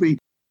their movie.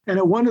 And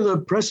at one of the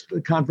press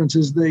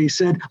conferences, they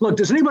said, look,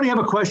 does anybody have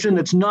a question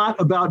that's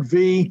not about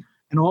V?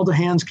 And all the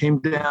hands came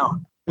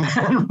down.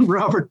 And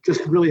Robert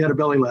just really had a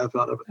belly laugh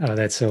out of it. Oh,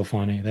 that's so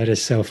funny. That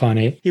is so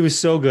funny. He was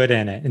so good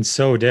in it and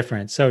so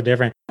different.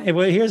 Hey,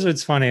 well, here's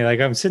what's funny. Like,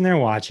 I'm sitting there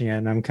watching it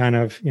and I'm kind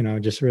of,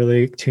 just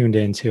really tuned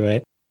into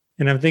it.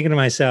 And I'm thinking to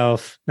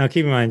myself, now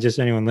keep in mind, just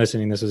anyone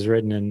listening, this was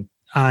written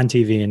on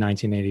TV in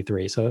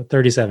 1983, so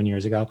 37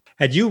 years ago.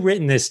 Had you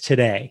written this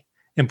today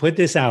and put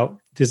this out,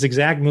 this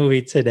exact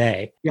movie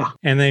today, yeah,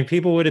 and then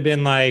people would have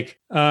been like,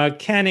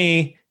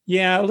 Kenny,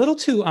 yeah, a little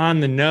too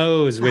on the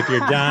nose with your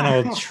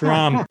Donald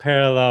Trump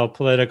parallel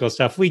political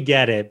stuff. We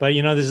get it. But,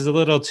 this is a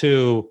little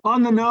too...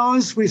 On the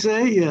nose, we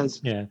say?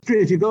 Yes. Yeah.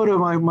 If you go to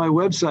my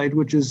website,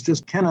 which is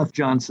just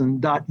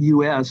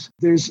kennethjohnson.us,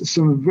 there's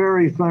some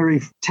very,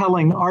 very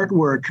telling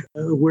artwork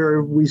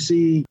where we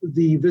see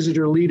the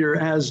visitor leader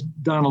as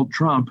Donald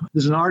Trump.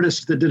 There's an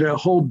artist that did a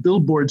whole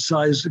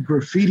billboard-sized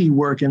graffiti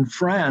work in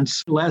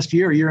France last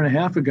year, a year and a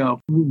half ago,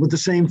 with the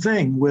same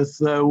thing, with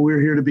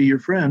We're Here to Be Your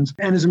Friends.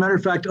 And as a matter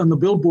of fact, on the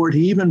billboard,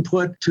 he even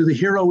put to the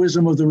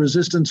heroism of the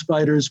resistance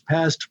fighters,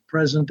 past,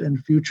 present,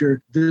 and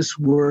future, this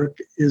work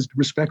is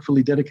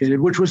respectfully dedicated,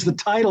 which was the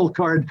title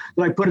card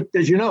that I put,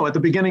 as you know, at the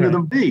beginning of the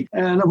movie.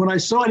 And when I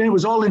saw it, it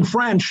was all in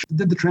French. I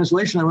did the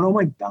translation. I went, oh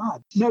my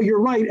God. No,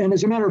 you're right. And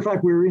as a matter of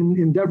fact, we're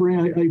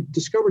endeavoring, I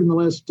discovered in the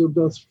last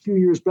few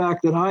years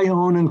back that I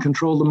own and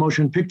control the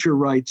motion picture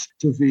rights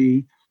to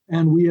V.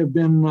 And we have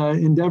been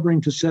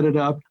endeavoring to set it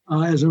up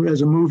as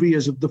a movie,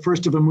 as the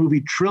first of a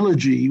movie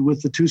trilogy,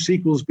 with the two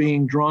sequels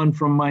being drawn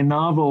from my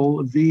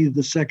novel, V,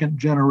 the Second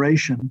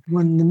Generation.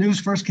 When the news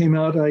first came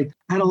out, I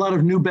had a lot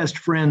of new best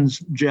friends,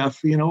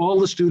 Jeff. All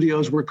the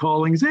studios were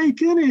calling, hey,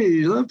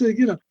 Kenny, love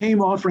to,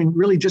 came offering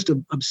really just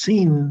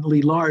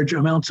obscenely large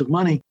amounts of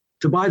money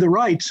to buy the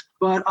rights.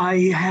 But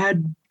I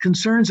had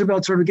concerns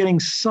about sort of getting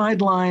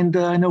sidelined.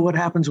 I know what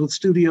happens with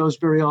studios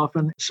very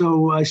often.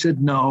 So I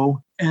said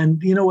no.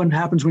 And you know what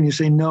happens when you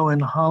say no in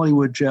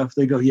Hollywood, Jeff?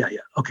 They go, yeah,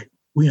 okay,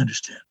 we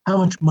understand. How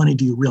much money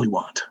do you really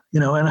want?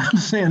 And I'm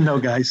saying, no,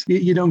 guys,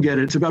 you don't get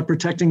it. It's about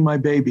protecting my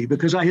baby.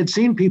 Because I had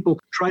seen people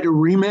try to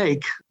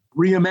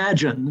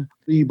reimagine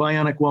the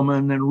Bionic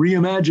Woman and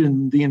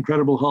reimagine the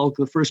Incredible Hulk.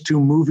 The first two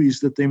movies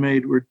that they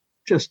made were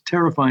just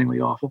terrifyingly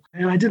awful.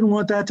 And I didn't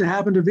want that to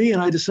happen to V.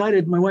 And I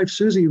decided, my wife,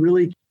 Susie,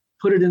 really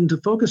put it into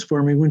focus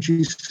for me when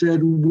she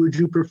said, would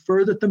you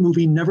prefer that the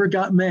movie never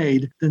got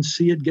made than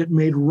see it get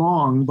made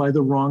wrong by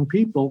the wrong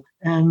people?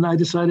 And I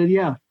decided,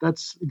 yeah,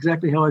 that's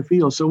exactly how I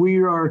feel. So we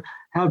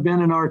have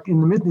been in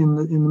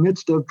the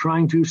midst of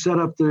trying to set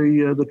up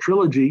the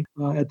trilogy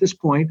at this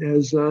point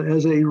as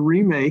a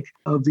remake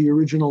of the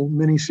original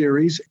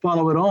miniseries,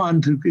 follow it on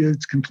to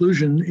its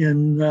conclusion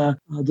in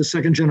the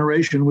Second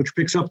Generation, which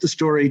picks up the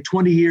story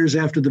 20 years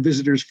after the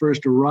visitors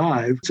first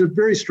arrived. It's a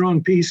very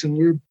strong piece, and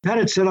we've had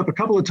it set up a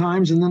couple of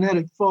times and then had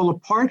it fall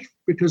apart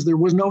because there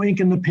was no ink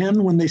in the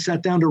pen when they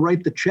sat down to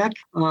write the check.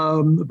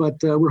 But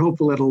we're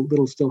hopeful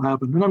it'll still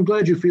happen. And I'm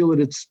glad you feel that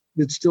it's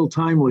still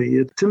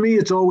timely. To me,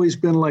 it's always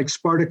been like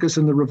Spartacus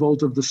and the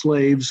Revolt of the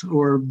Slaves,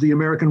 or the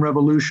American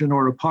Revolution,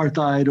 or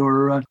apartheid,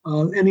 or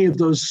any of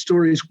those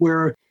stories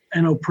where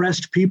and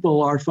oppressed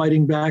people are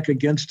fighting back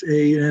against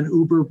an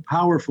uber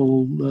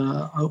powerful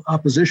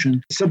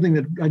opposition. Something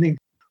that I think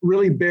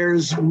really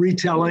bears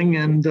retelling,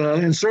 and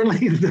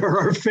certainly there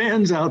are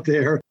fans out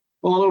there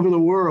all over the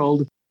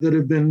world that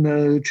have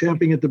been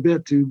champing at the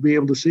bit to be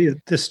able to see it.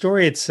 The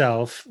story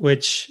itself,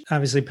 which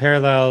obviously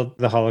paralleled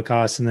the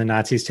Holocaust and the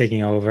Nazis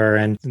taking over,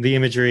 and the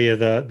imagery of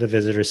the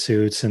visitor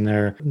suits and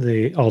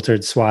the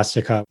altered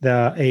swastika,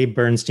 the Abe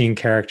Bernstein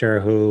character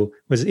who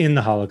was in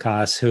the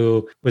Holocaust,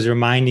 who was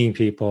reminding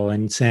people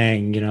and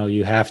saying,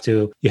 you have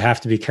to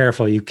be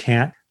careful. You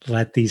can't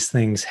let these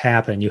things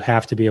happen. You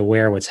have to be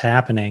aware what's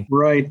happening.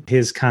 Right.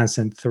 His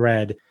constant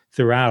thread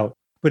throughout.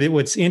 But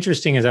what's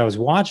interesting as I was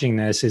watching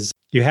this is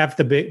you have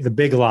the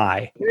big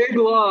lie. Big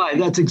lie.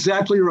 That's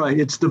exactly right.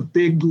 It's the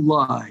big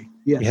lie.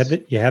 Yes.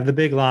 You have the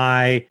big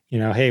lie.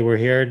 Hey, we're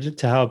here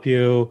to help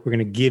you. We're going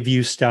to give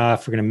you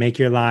stuff. We're going to make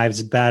your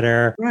lives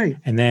better. Right.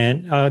 And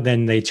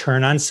then they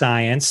turn on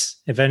science.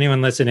 If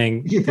anyone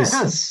listening,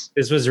 yes.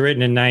 This was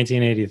written in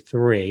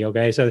 1983.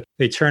 Okay, so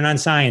they turn on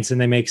science and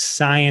they make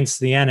science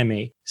the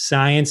enemy.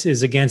 Science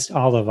is against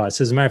all of us.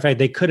 As a matter of fact,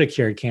 they could have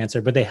cured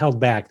cancer, but they held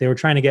back. They were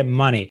trying to get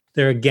money.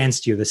 They're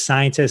against you. The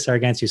scientists are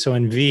against you. So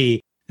in V,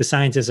 the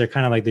scientists are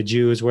kind of like the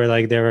Jews, where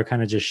like they were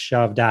kind of just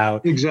shoved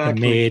out and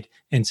made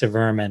into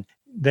vermin.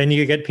 Then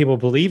you get people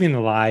believing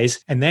the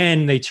lies, and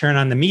then they turn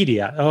on the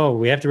media. Oh,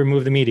 we have to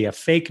remove the media.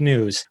 Fake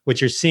news.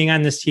 What you're seeing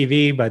on this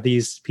TV by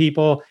these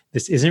people,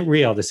 this isn't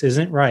real. This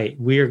isn't right.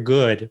 We're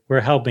good.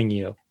 We're helping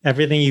you.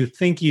 Everything you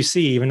think you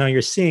see, even though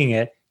you're seeing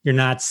it, you're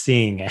not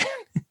seeing it.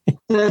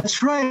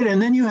 That's right.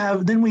 And then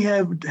we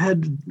have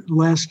had in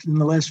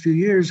the last few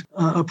years,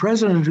 a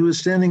president who is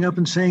standing up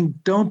and saying,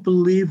 don't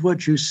believe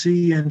what you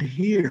see and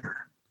hear.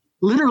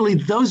 Literally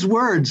those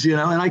words, and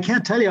I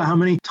can't tell you how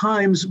many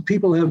times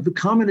people have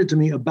commented to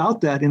me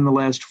about that in the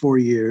last 4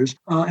 years,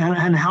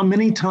 and how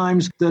many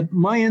times that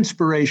my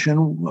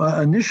inspiration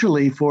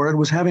initially for it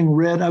was having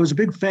read, I was a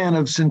big fan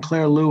of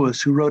Sinclair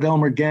Lewis, who wrote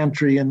Elmer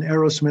Gantry and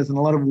Aerosmith and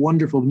a lot of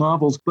wonderful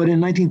novels. But in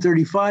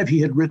 1935, he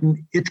had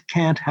written It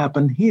Can't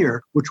Happen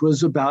Here, which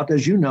was about,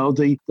 as you know,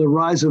 the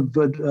rise of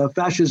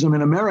fascism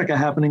in America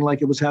happening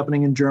like it was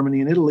happening in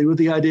Germany and Italy, with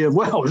the idea of,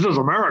 well, this is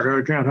America,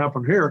 it can't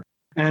happen here.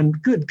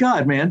 And good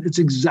God, man, it's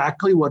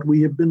exactly what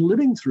we have been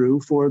living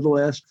through for the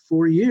last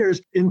 4 years,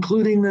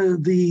 including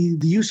the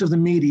use of the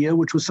media,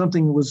 which was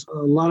something a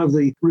lot of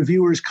the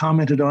reviewers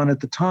commented on at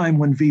the time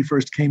when V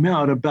first came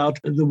out, about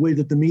the way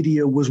that the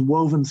media was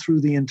woven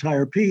through the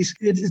entire piece.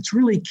 It's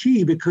really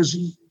key,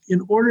 because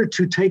in order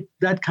to take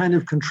that kind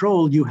of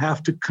control, you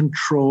have to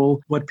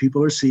control what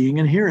people are seeing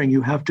and hearing.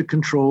 You have to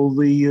control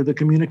the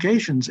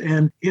communications.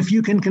 And if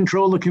you can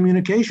control the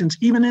communications,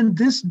 even in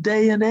this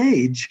day and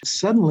age,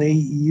 suddenly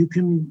you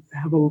can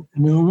have an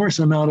enormous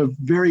amount of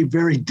very,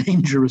 very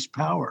dangerous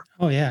power.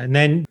 Oh, yeah. And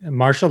then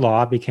martial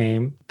law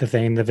became the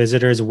thing. The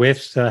visitors,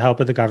 with the help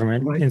of the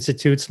government,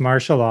 institutes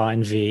martial law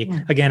in V.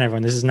 Right. Again,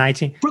 everyone, this is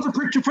 19... For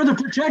the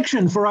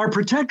protection, for our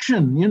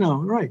protection,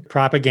 right.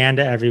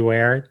 Propaganda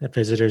everywhere. The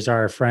visitors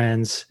are our friends.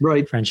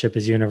 Right. Friendship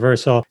is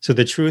universal. So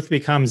the truth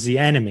becomes the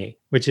enemy,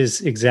 which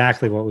is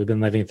exactly what we've been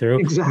living through.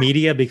 Exactly.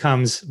 Media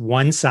becomes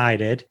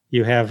one-sided.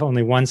 You have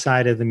only one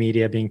side of the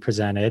media being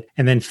presented.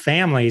 And then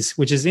families,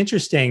 which is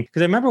interesting,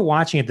 because I remember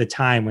watching at the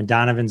time when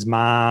Donovan's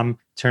mom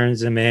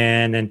turns him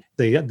in and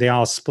they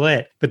all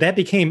split. But that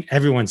became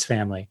everyone's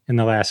family in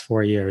the last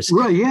 4 years.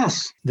 Right,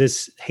 yes.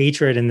 This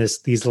hatred and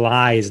these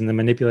lies and the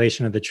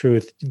manipulation of the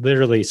truth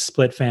literally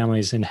split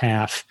families in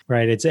half,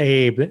 right? It's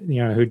Abe,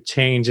 who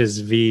changes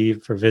V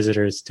for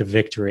visitors to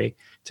victory,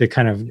 to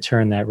kind of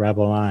turn that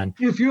rebel on.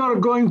 If you are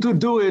going to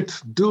do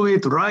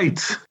it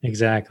right.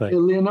 Exactly.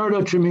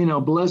 Leonardo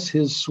Cimino, bless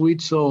his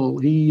sweet soul.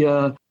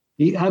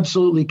 He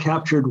absolutely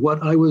captured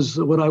what I was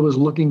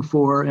looking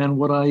for and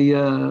what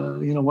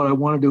I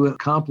wanted to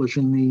accomplish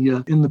in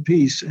the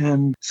piece.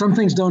 And some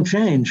things don't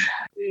change.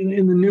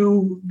 In the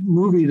new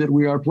movie that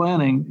we are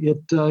planning,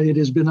 it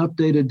has been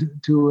updated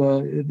to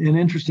an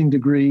interesting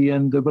degree,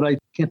 but I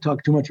can't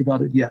talk too much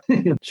about it yet.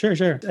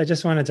 Sure. I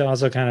just wanted to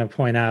also kind of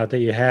point out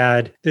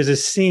that there's a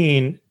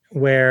scene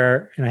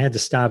where, and I had to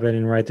stop it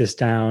and write this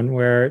down,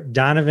 where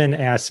Donovan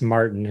asks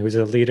Martin, who's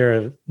a leader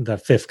of the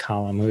fifth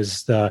column,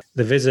 who's the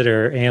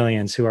visitor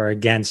aliens who are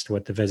against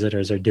what the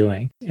visitors are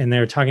doing. And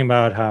they're talking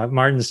about how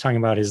Martin's talking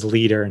about his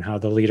leader and how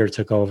the leader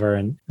took over,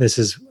 and this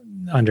is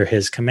under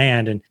his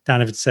command. And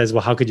Donovan says,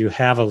 well, how could you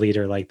have a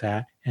leader like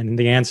that? And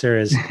the answer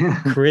is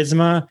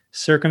charisma,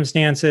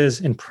 circumstances,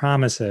 and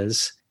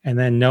promises. And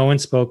then no one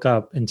spoke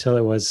up until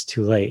it was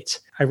too late.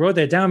 I wrote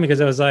that down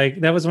because I was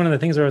like, that was one of the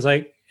things where I was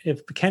like,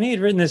 if Kenny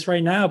had written this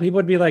right now, people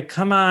would be like,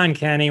 come on,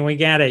 Kenny, we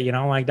get it.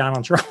 Like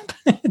Donald Trump.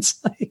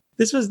 It's like,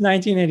 this was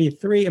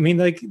 1983. I mean,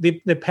 like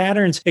the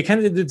patterns, it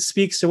kind of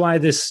speaks to why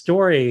this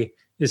story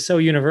is so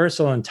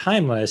universal and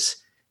timeless,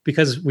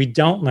 because we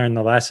don't learn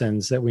the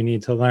lessons that we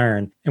need to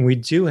learn. And we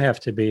do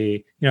have to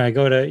be, you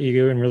go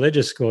in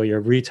religious school,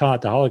 you're retaught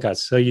the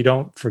Holocaust, so you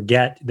don't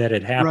forget that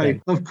it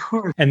happened. Right, of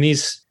course. And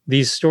these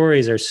these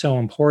stories are so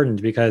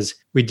important because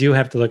we do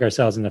have to look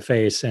ourselves in the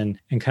face and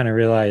kind of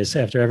realize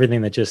after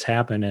everything that just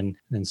happened and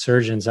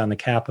insurgents on the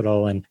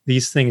Capitol, and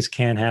these things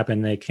can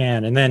happen, they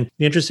can. And then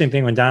the interesting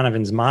thing when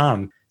Donovan's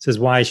mom says,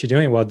 why is she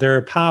doing it? Well, they're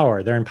in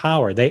power.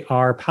 They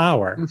are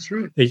power. That's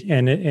right.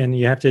 And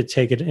you have to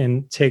take it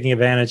in, taking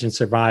advantage and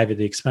survive at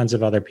the expense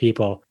of other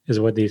people is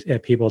what these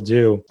people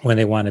do when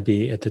they want to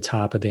be at the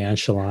top of the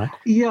echelon.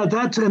 Yeah,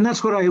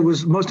 that's what I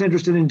was most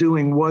interested in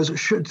doing was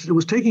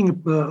taking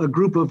a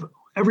group of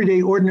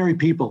everyday ordinary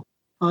people.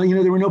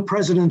 There were no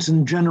presidents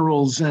and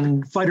generals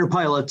and fighter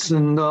pilots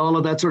and all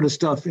of that sort of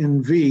stuff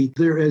in V.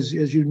 There, as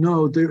you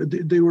know,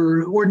 they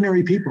were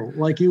ordinary people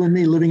like you and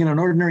me living in an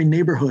ordinary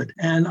neighborhood.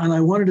 And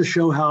I wanted to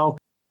show how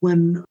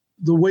when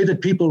the way that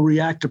people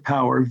react to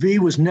power. V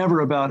was never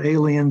about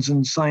aliens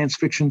and science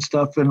fiction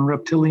stuff and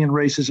reptilian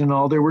races and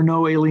all. There were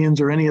no aliens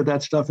or any of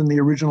that stuff in the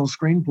original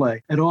screenplay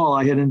at all.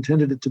 I had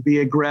intended it to be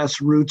a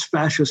grassroots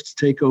fascist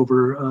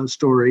takeover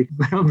story,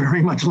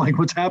 very much like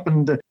what's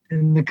happened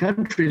in the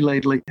country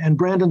lately. And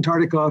Brandon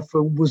Tartikoff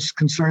was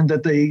concerned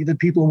that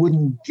people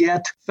wouldn't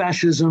get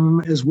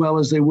fascism as well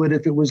as they would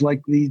if it was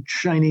like the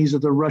Chinese or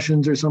the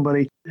Russians or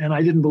somebody. And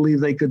I didn't believe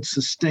they could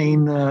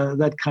sustain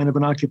that kind of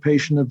an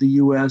occupation of the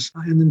U.S.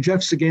 And then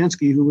Jeff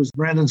Sagansky, who was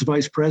Brandon's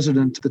vice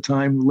president at the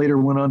time, later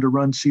went on to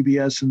run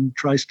CBS and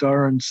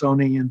TriStar and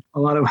Sony and a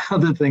lot of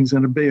other things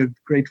and be a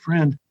great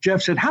friend.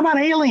 Jeff said, "How about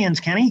aliens,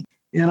 Kenny?"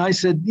 And I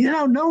said,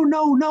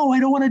 no, I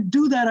don't want to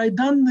do that. I've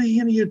done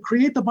you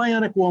create the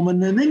Bionic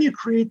Woman and then you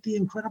create the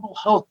Incredible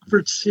Hulk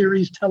for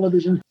series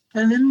television.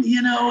 And then,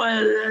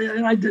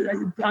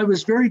 I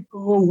was very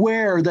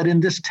aware that in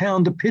this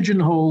town, the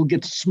pigeonhole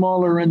gets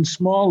smaller and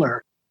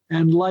smaller.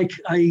 And like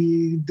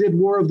I did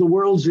War of the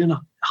Worlds in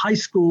high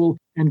school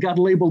and got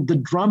labeled the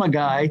drama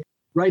guy,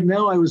 right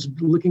now I was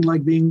looking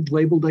like being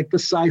labeled like the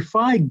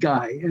sci-fi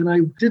guy. And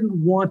I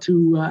didn't want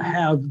to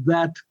have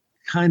that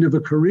kind of a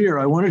career.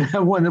 I wanted to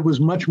have one that was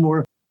much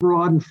more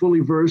broad and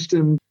fully versed.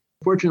 And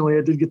fortunately,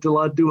 I did get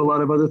to do a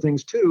lot of other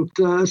things too.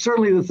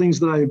 Certainly the things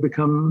that I've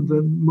become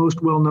the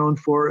most well-known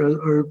for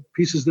are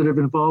pieces that have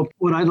involved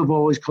what I've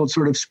always called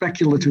sort of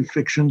speculative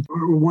fiction,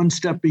 or one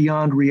step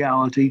beyond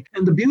reality.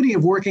 And the beauty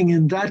of working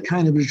in that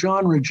kind of a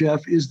genre,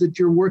 Jeff, is that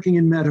you're working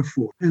in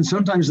metaphor. And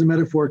sometimes the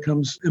metaphor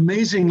comes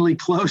amazingly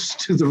close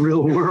to the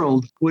real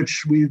world,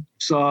 which we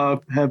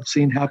have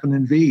seen happen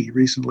in V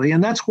recently.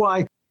 And that's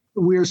why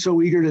we are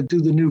so eager to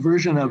do the new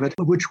version of it,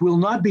 which will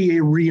not be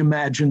a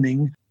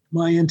reimagining.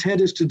 My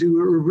intent is to do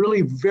a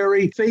really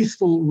very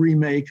faithful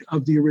remake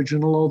of the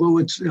original,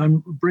 although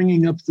I'm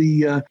bringing up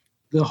the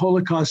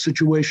Holocaust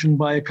situation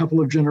by a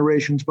couple of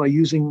generations by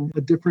using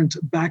a different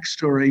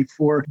backstory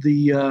for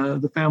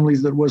the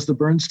families that was the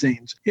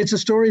Bernsteins. It's a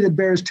story that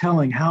bears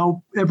telling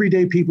how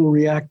everyday people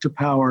react to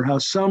power, how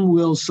some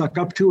will suck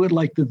up to it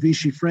like the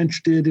Vichy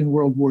French did in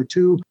World War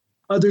II.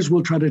 Others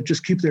will try to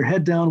just keep their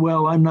head down.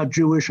 Well, I'm not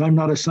Jewish, I'm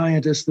not a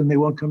scientist, then they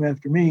won't come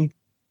after me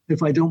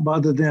if I don't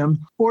bother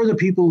them. Or the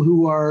people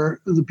who are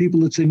the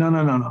people that say,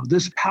 no,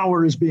 this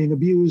power is being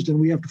abused and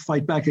we have to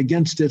fight back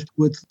against it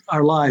with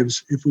our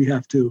lives if we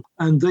have to.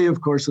 And they,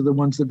 of course, are the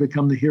ones that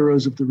become the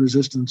heroes of the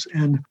resistance.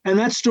 And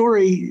that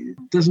story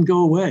doesn't go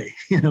away.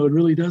 It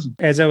really doesn't.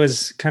 As I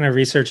was kind of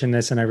researching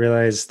this and I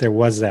realized there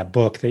was that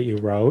book that you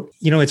wrote,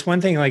 it's one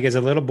thing like as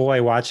a little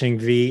boy watching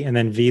V and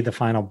then V, The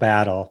Final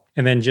Battle,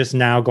 and then just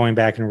now going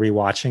back and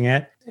rewatching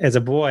it. As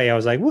a boy, I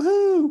was like,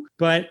 woohoo.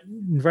 But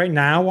right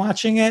now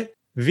watching it,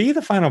 V,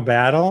 The Final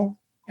Battle,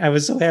 I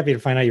was so happy to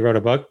find out you wrote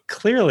a book.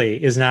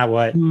 Clearly is not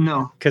what...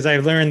 No. Because I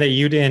learned that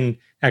you didn't...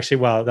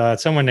 Actually,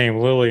 someone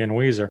named Lillian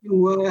Weezer.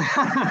 Well,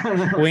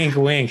 wink,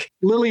 wink.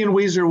 Lillian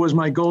Weezer was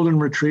my golden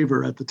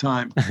retriever at the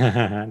time.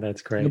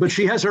 That's great. But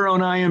she has her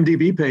own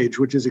IMDb page,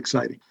 which is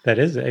exciting. That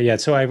is, yeah.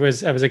 So I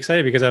was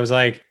excited because I was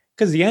like...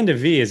 Because the end of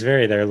V is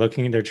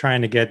they're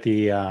trying to get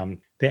the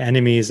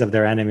enemies of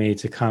their enemy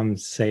to come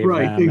save them.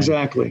 Right,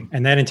 exactly.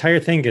 And that entire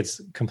thing gets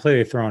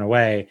completely thrown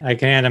away. I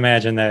can't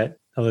imagine that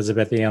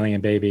Elizabeth the Alien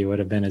Baby would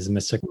have been as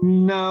mystical.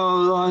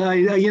 No,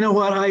 you know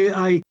what?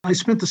 I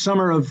spent the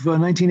summer of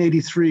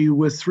 1983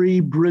 with three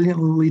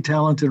brilliantly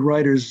talented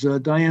writers,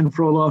 Diane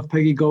Froloff,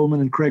 Peggy Goldman,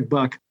 and Craig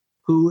Buck,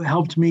 who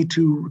helped me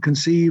to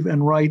conceive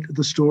and write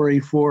the story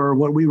for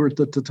what we were at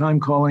the time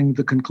calling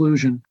The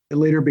Conclusion. It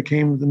later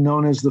became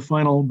known as The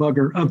Final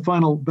Battle.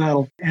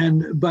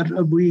 But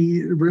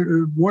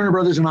Warner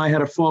Brothers and I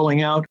had a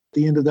falling out at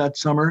the end of that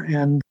summer,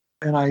 and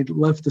I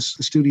left the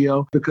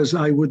studio because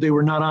they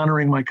were not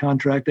honoring my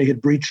contract. They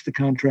had breached the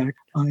contract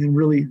in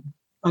really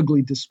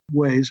ugly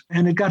ways.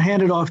 And it got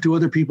handed off to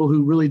other people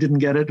who really didn't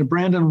get it. And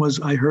Brandon was,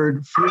 I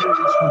heard, furious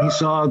when he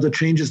saw the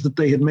changes that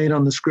they had made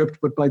on the script,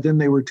 but by then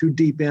they were too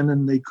deep in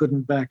and they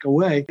couldn't back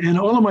away. And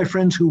all of my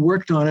friends who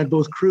worked on it,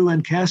 both crew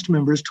and cast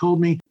members, told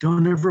me,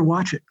 don't ever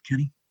watch it,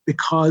 Kenny,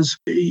 because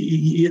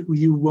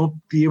you won't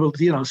be able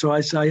to, So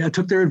I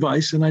took their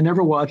advice and I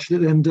never watched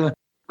it. And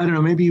I don't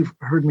know, maybe you've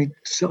heard me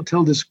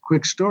tell this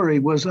quick story,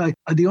 was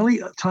the only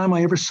time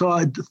I ever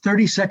saw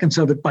 30 seconds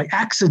of it by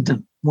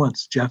accident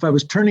once, Jeff. I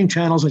was turning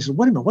channels. I said,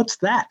 wait a minute, what's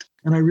that?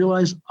 And I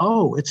realized,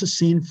 it's a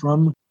scene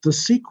from the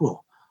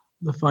sequel.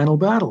 the final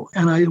battle.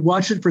 And I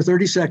watched it for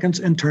 30 seconds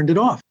and turned it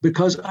off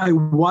because I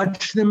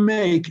watched them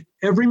make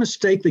every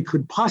mistake they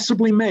could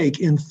possibly make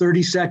in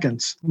 30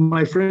 seconds.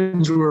 My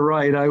friends were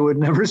right. I would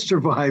never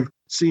survive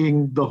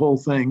seeing the whole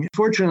thing.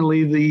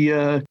 Fortunately,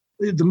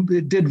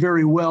 it did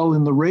very well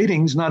in the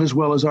ratings, not as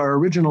well as our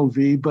original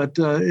V, but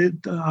it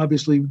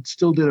obviously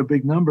still did a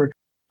big number.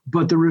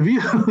 But the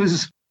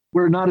reviews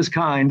were not as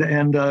kind,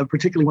 and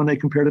particularly when they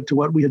compared it to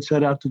what we had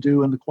set out to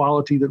do and the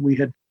quality that we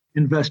had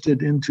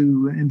invested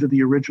into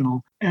the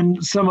original.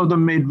 And some of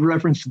them made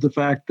reference to the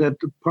fact that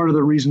part of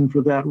the reason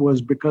for that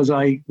was because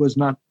I was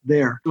not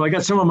there. So I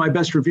got some of my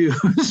best reviews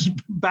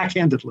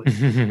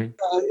backhandedly.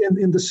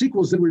 In the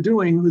sequels that we're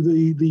doing,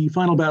 the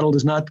final battle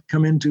does not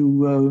come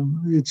into,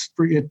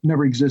 it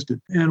never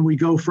existed. And we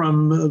go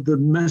from the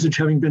message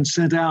having been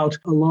sent out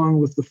along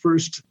with the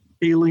first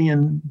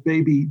alien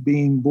baby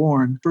being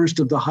born, first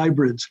of the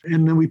hybrids.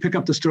 And then we pick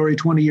up the story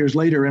 20 years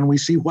later and we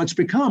see what's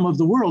become of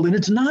the world. And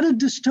it's not a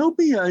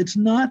dystopia. It's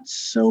not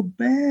so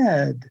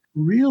bad,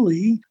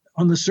 really.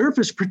 On the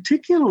surface,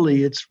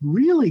 particularly, it's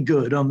really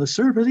good on the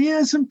surface.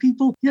 Yeah, some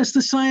people, yes,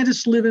 the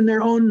scientists live in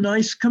their own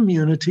nice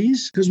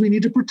communities because we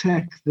need to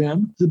protect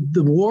them.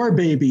 The war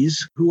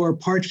babies, who are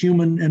part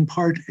human and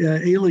part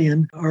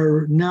alien,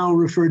 are now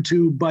referred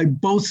to by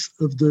both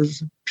of the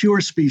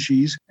pure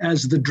species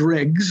as the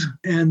dregs,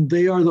 and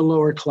they are the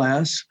lower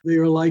class. They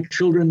are like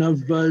children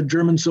of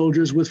German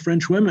soldiers with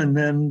French women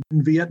and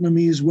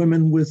Vietnamese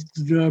women with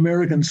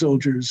American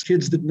soldiers,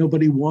 kids that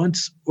nobody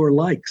wants or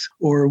likes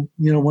or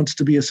wants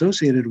to be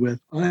associated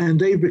with. And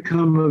they've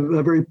become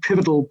a very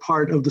pivotal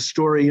part of the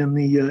story in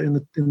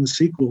the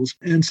sequels.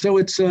 And so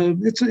it's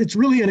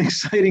really an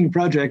exciting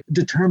project,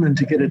 determined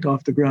to get it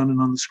off the ground and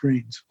on the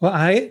screens. Well,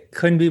 I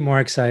couldn't be more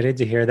excited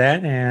to hear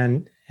that,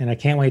 and I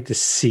can't wait to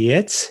see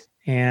it.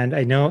 And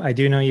I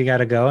do know you got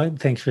to go.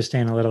 Thanks for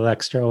staying a little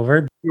extra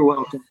over. You're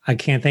welcome. I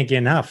can't thank you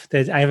enough.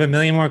 I have a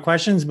million more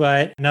questions,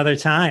 but another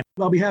time.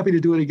 I'll be happy to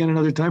do it again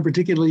another time,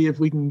 particularly if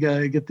we can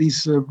get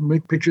these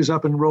pictures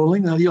up and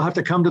rolling. You'll have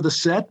to come to the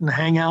set and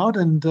hang out,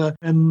 and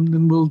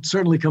we'll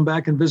certainly come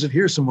back and visit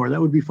here some more.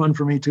 That would be fun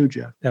for me too,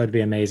 Jeff. That would be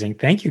amazing.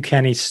 Thank you,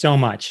 Kenny, so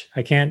much.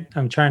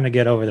 I'm trying to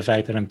get over the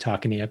fact that I'm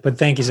talking to you, but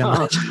thank you so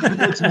much.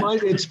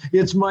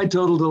 It's my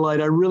total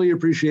delight. I really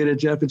appreciate it,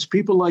 Jeff. It's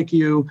people like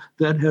you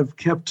that have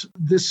kept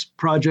this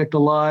project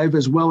alive,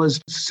 as well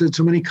as said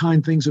so many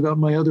kind things about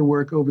my other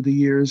work over the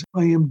years.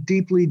 I am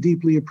deeply,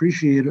 deeply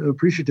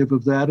appreciative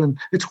of that. And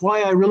it's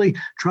why I really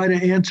try to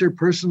answer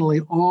personally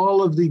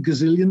all of the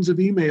gazillions of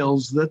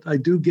emails that I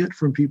do get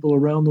from people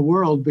around the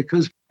world,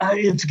 because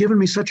it's given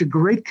me such a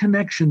great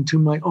connection to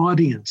my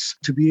audience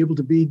to be able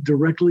to be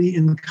directly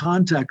in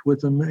contact with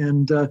them.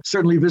 And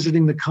certainly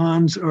visiting the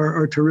cons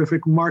are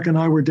terrific. Mark and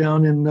I were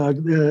down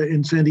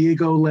in San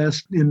Diego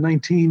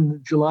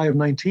in July of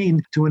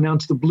 19 to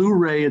announce the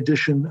Blu-ray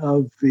edition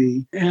of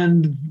V.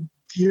 And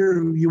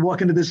you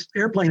walk into this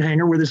airplane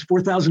hangar where there's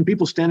 4,000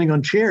 people standing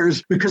on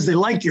chairs because they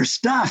like your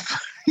stuff.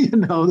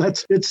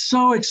 It's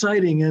so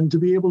exciting, and to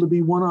be able to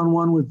be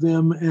one-on-one with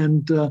them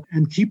and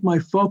keep my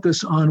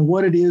focus on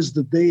what it is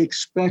that they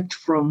expect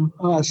from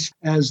us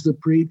as the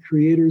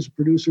creators,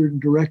 producer,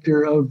 and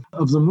director of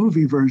the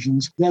movie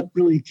versions. That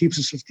really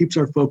keeps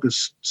our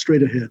focus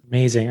straight ahead.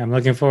 Amazing. I'm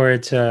looking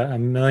forward to a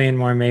million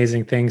more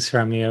amazing things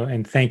from you,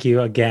 and thank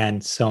you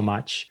again so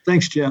much.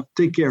 Thanks, Jeff.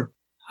 Take care.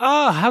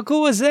 Oh, how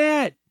cool was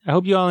that? I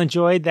hope you all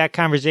enjoyed that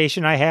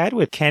conversation I had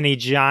with Kenny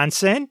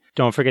Johnson.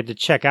 Don't forget to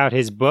check out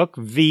his book,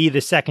 V, the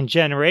Second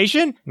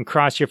Generation, and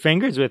cross your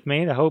fingers with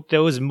me to hope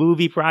those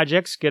movie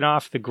projects get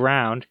off the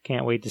ground.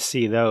 Can't wait to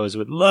see those.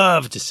 Would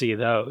love to see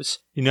those.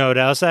 You know what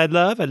else I'd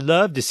love? I'd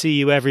love to see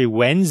you every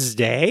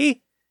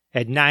Wednesday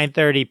at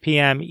 9:30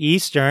 p.m.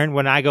 Eastern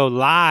when I go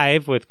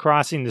live with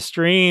Crossing the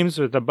Streams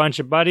with a bunch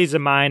of buddies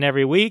of mine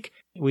every week.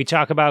 We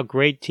talk about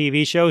great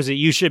TV shows that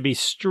you should be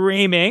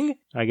streaming.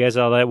 I guess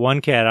I'll let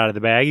one cat out of the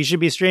bag. You should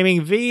be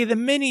streaming V, the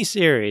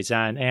miniseries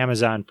on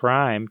Amazon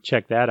Prime.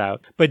 Check that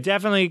out. But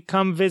definitely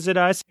come visit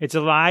us. It's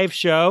a live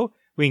show.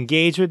 We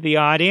engage with the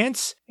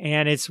audience,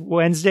 and it's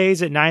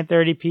Wednesdays at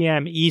 9:30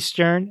 p.m.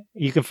 Eastern.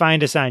 You can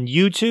find us on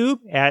YouTube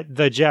at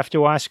the Jeff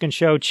Dwoskin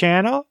Show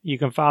channel. You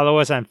can follow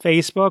us on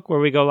Facebook, where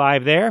we go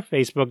live there,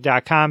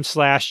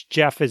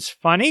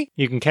 facebook.com/JeffIsFunny.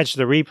 You can catch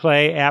the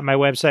replay at my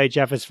website,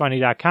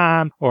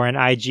 jeffisfunny.com, or on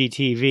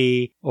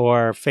IGTV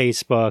or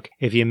Facebook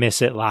if you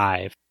miss it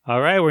live.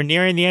 All right, we're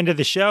nearing the end of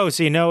the show,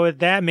 so you know what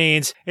that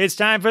means. It's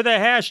time for the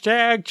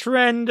hashtag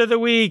Trend of the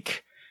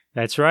Week.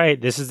 That's right.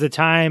 This is the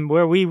time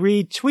where we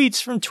read tweets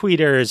from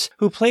tweeters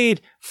who played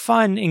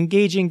fun,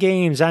 engaging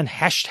games on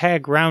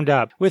hashtag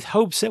Roundup with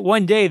hopes that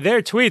one day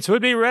their tweets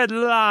would be read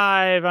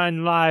live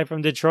on Live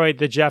from Detroit,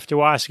 the Jeff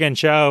Dwoskin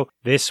Show.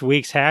 This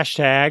week's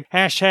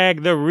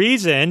hashtag the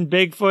reason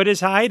Bigfoot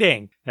is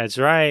hiding. That's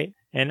right.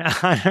 In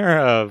honor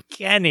of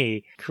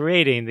Kenny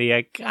creating the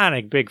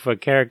iconic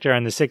Bigfoot character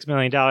on the $6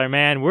 Million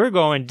Man, we're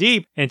going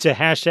deep into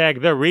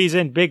hashtag the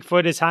reason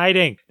Bigfoot is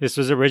hiding. This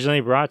was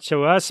originally brought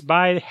to us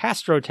by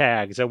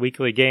Hastrotags, a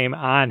weekly game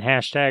on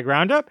hashtag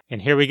Roundup.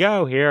 And here we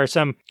go. Here are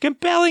some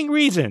compelling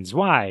reasons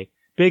why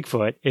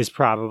Bigfoot is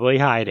probably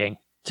hiding.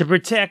 To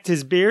protect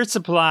his beer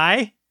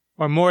supply,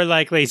 or more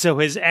likely so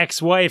his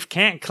ex-wife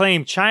can't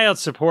claim child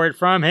support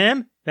from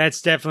him.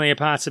 That's definitely a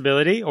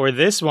possibility. Or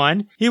this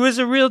one. He was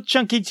a real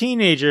chunky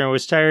teenager and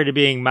was tired of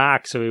being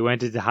mocked, so he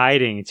went into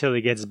hiding until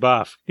he gets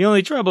buff. The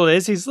only trouble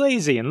is he's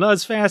lazy and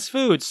loves fast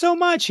food so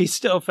much he's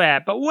still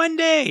fat. But one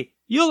day,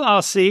 you'll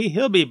all see,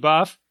 he'll be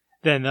buff.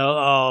 Then they'll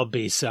all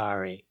be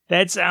sorry.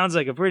 That sounds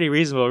like a pretty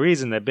reasonable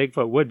reason that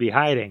Bigfoot would be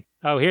hiding.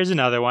 Oh, here's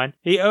another one.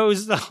 He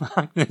owes the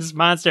Loch Ness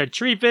Monster a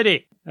tree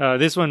fitty. Oh,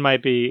 this one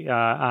might be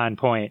on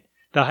point.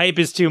 The hype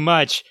is too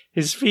much.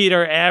 His feet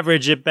are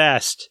average at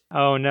best.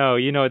 Oh no,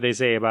 you know what they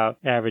say about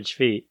average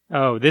feet.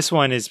 Oh, this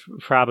one is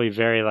probably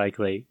very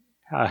likely.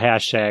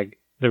 Hashtag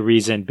the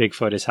reason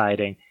Bigfoot is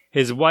hiding.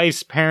 His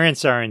wife's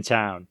parents are in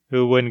town.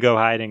 Who wouldn't go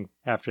hiding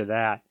after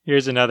that?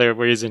 Here's another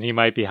reason he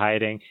might be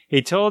hiding.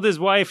 He told his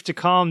wife to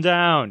calm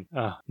down.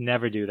 Oh,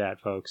 never do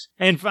that, folks.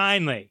 And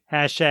finally,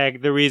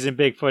 hashtag the reason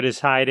Bigfoot is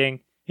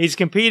hiding. He's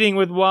competing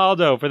with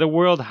Waldo for the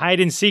World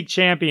Hide-and-Seek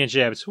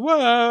Championships.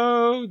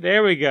 Whoa!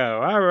 There we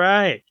go. All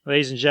right.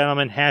 Ladies and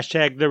gentlemen,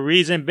 hashtag the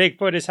reason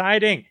Bigfoot is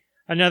hiding.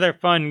 Another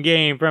fun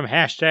game from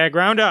hashtag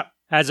Roundup.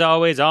 As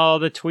always, all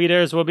the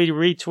tweeters will be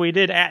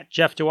retweeted at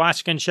Jeff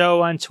Dwoskin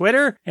Show on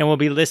Twitter and will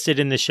be listed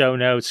in the show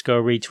notes.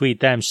 Go retweet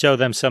them, show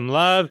them some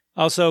love.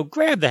 Also,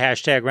 grab the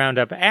hashtag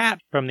Roundup app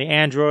from the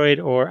Android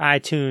or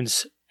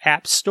iTunes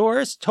app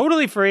stores.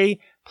 Totally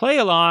free. Play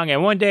along,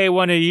 and one day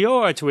one of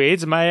your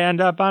tweets might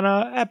end up on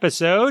an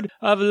episode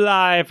of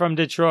Live from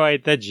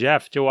Detroit, the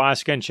Jeff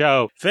Dwoskin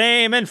Show.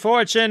 Fame and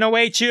fortune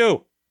await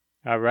you.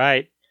 All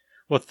right.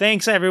 Well,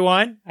 thanks,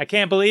 everyone. I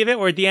can't believe it.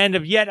 We're at the end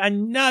of yet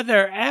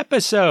another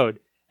episode.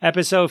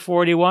 Episode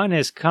 41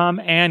 has come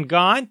and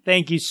gone.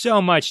 Thank you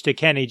so much to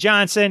Kenny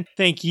Johnson.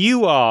 Thank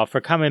you all for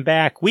coming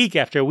back week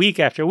after week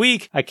after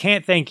week. I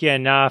can't thank you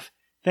enough.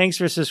 Thanks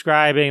for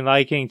subscribing,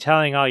 liking,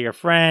 telling all your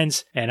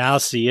friends, and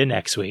I'll see you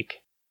next week.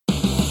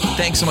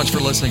 Thanks so much for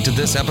listening to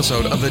this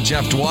episode of The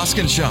Jeff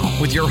Dwoskin Show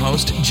with your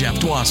host, Jeff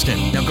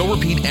Dwoskin. Now go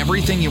repeat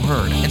everything you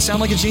heard and sound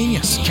like a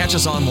genius. Catch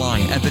us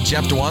online at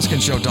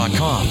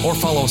thejeffdwoskinshow.com or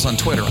follow us on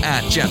Twitter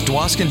at Jeff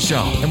Dwoskin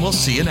Show, and we'll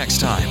see you next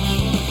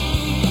time.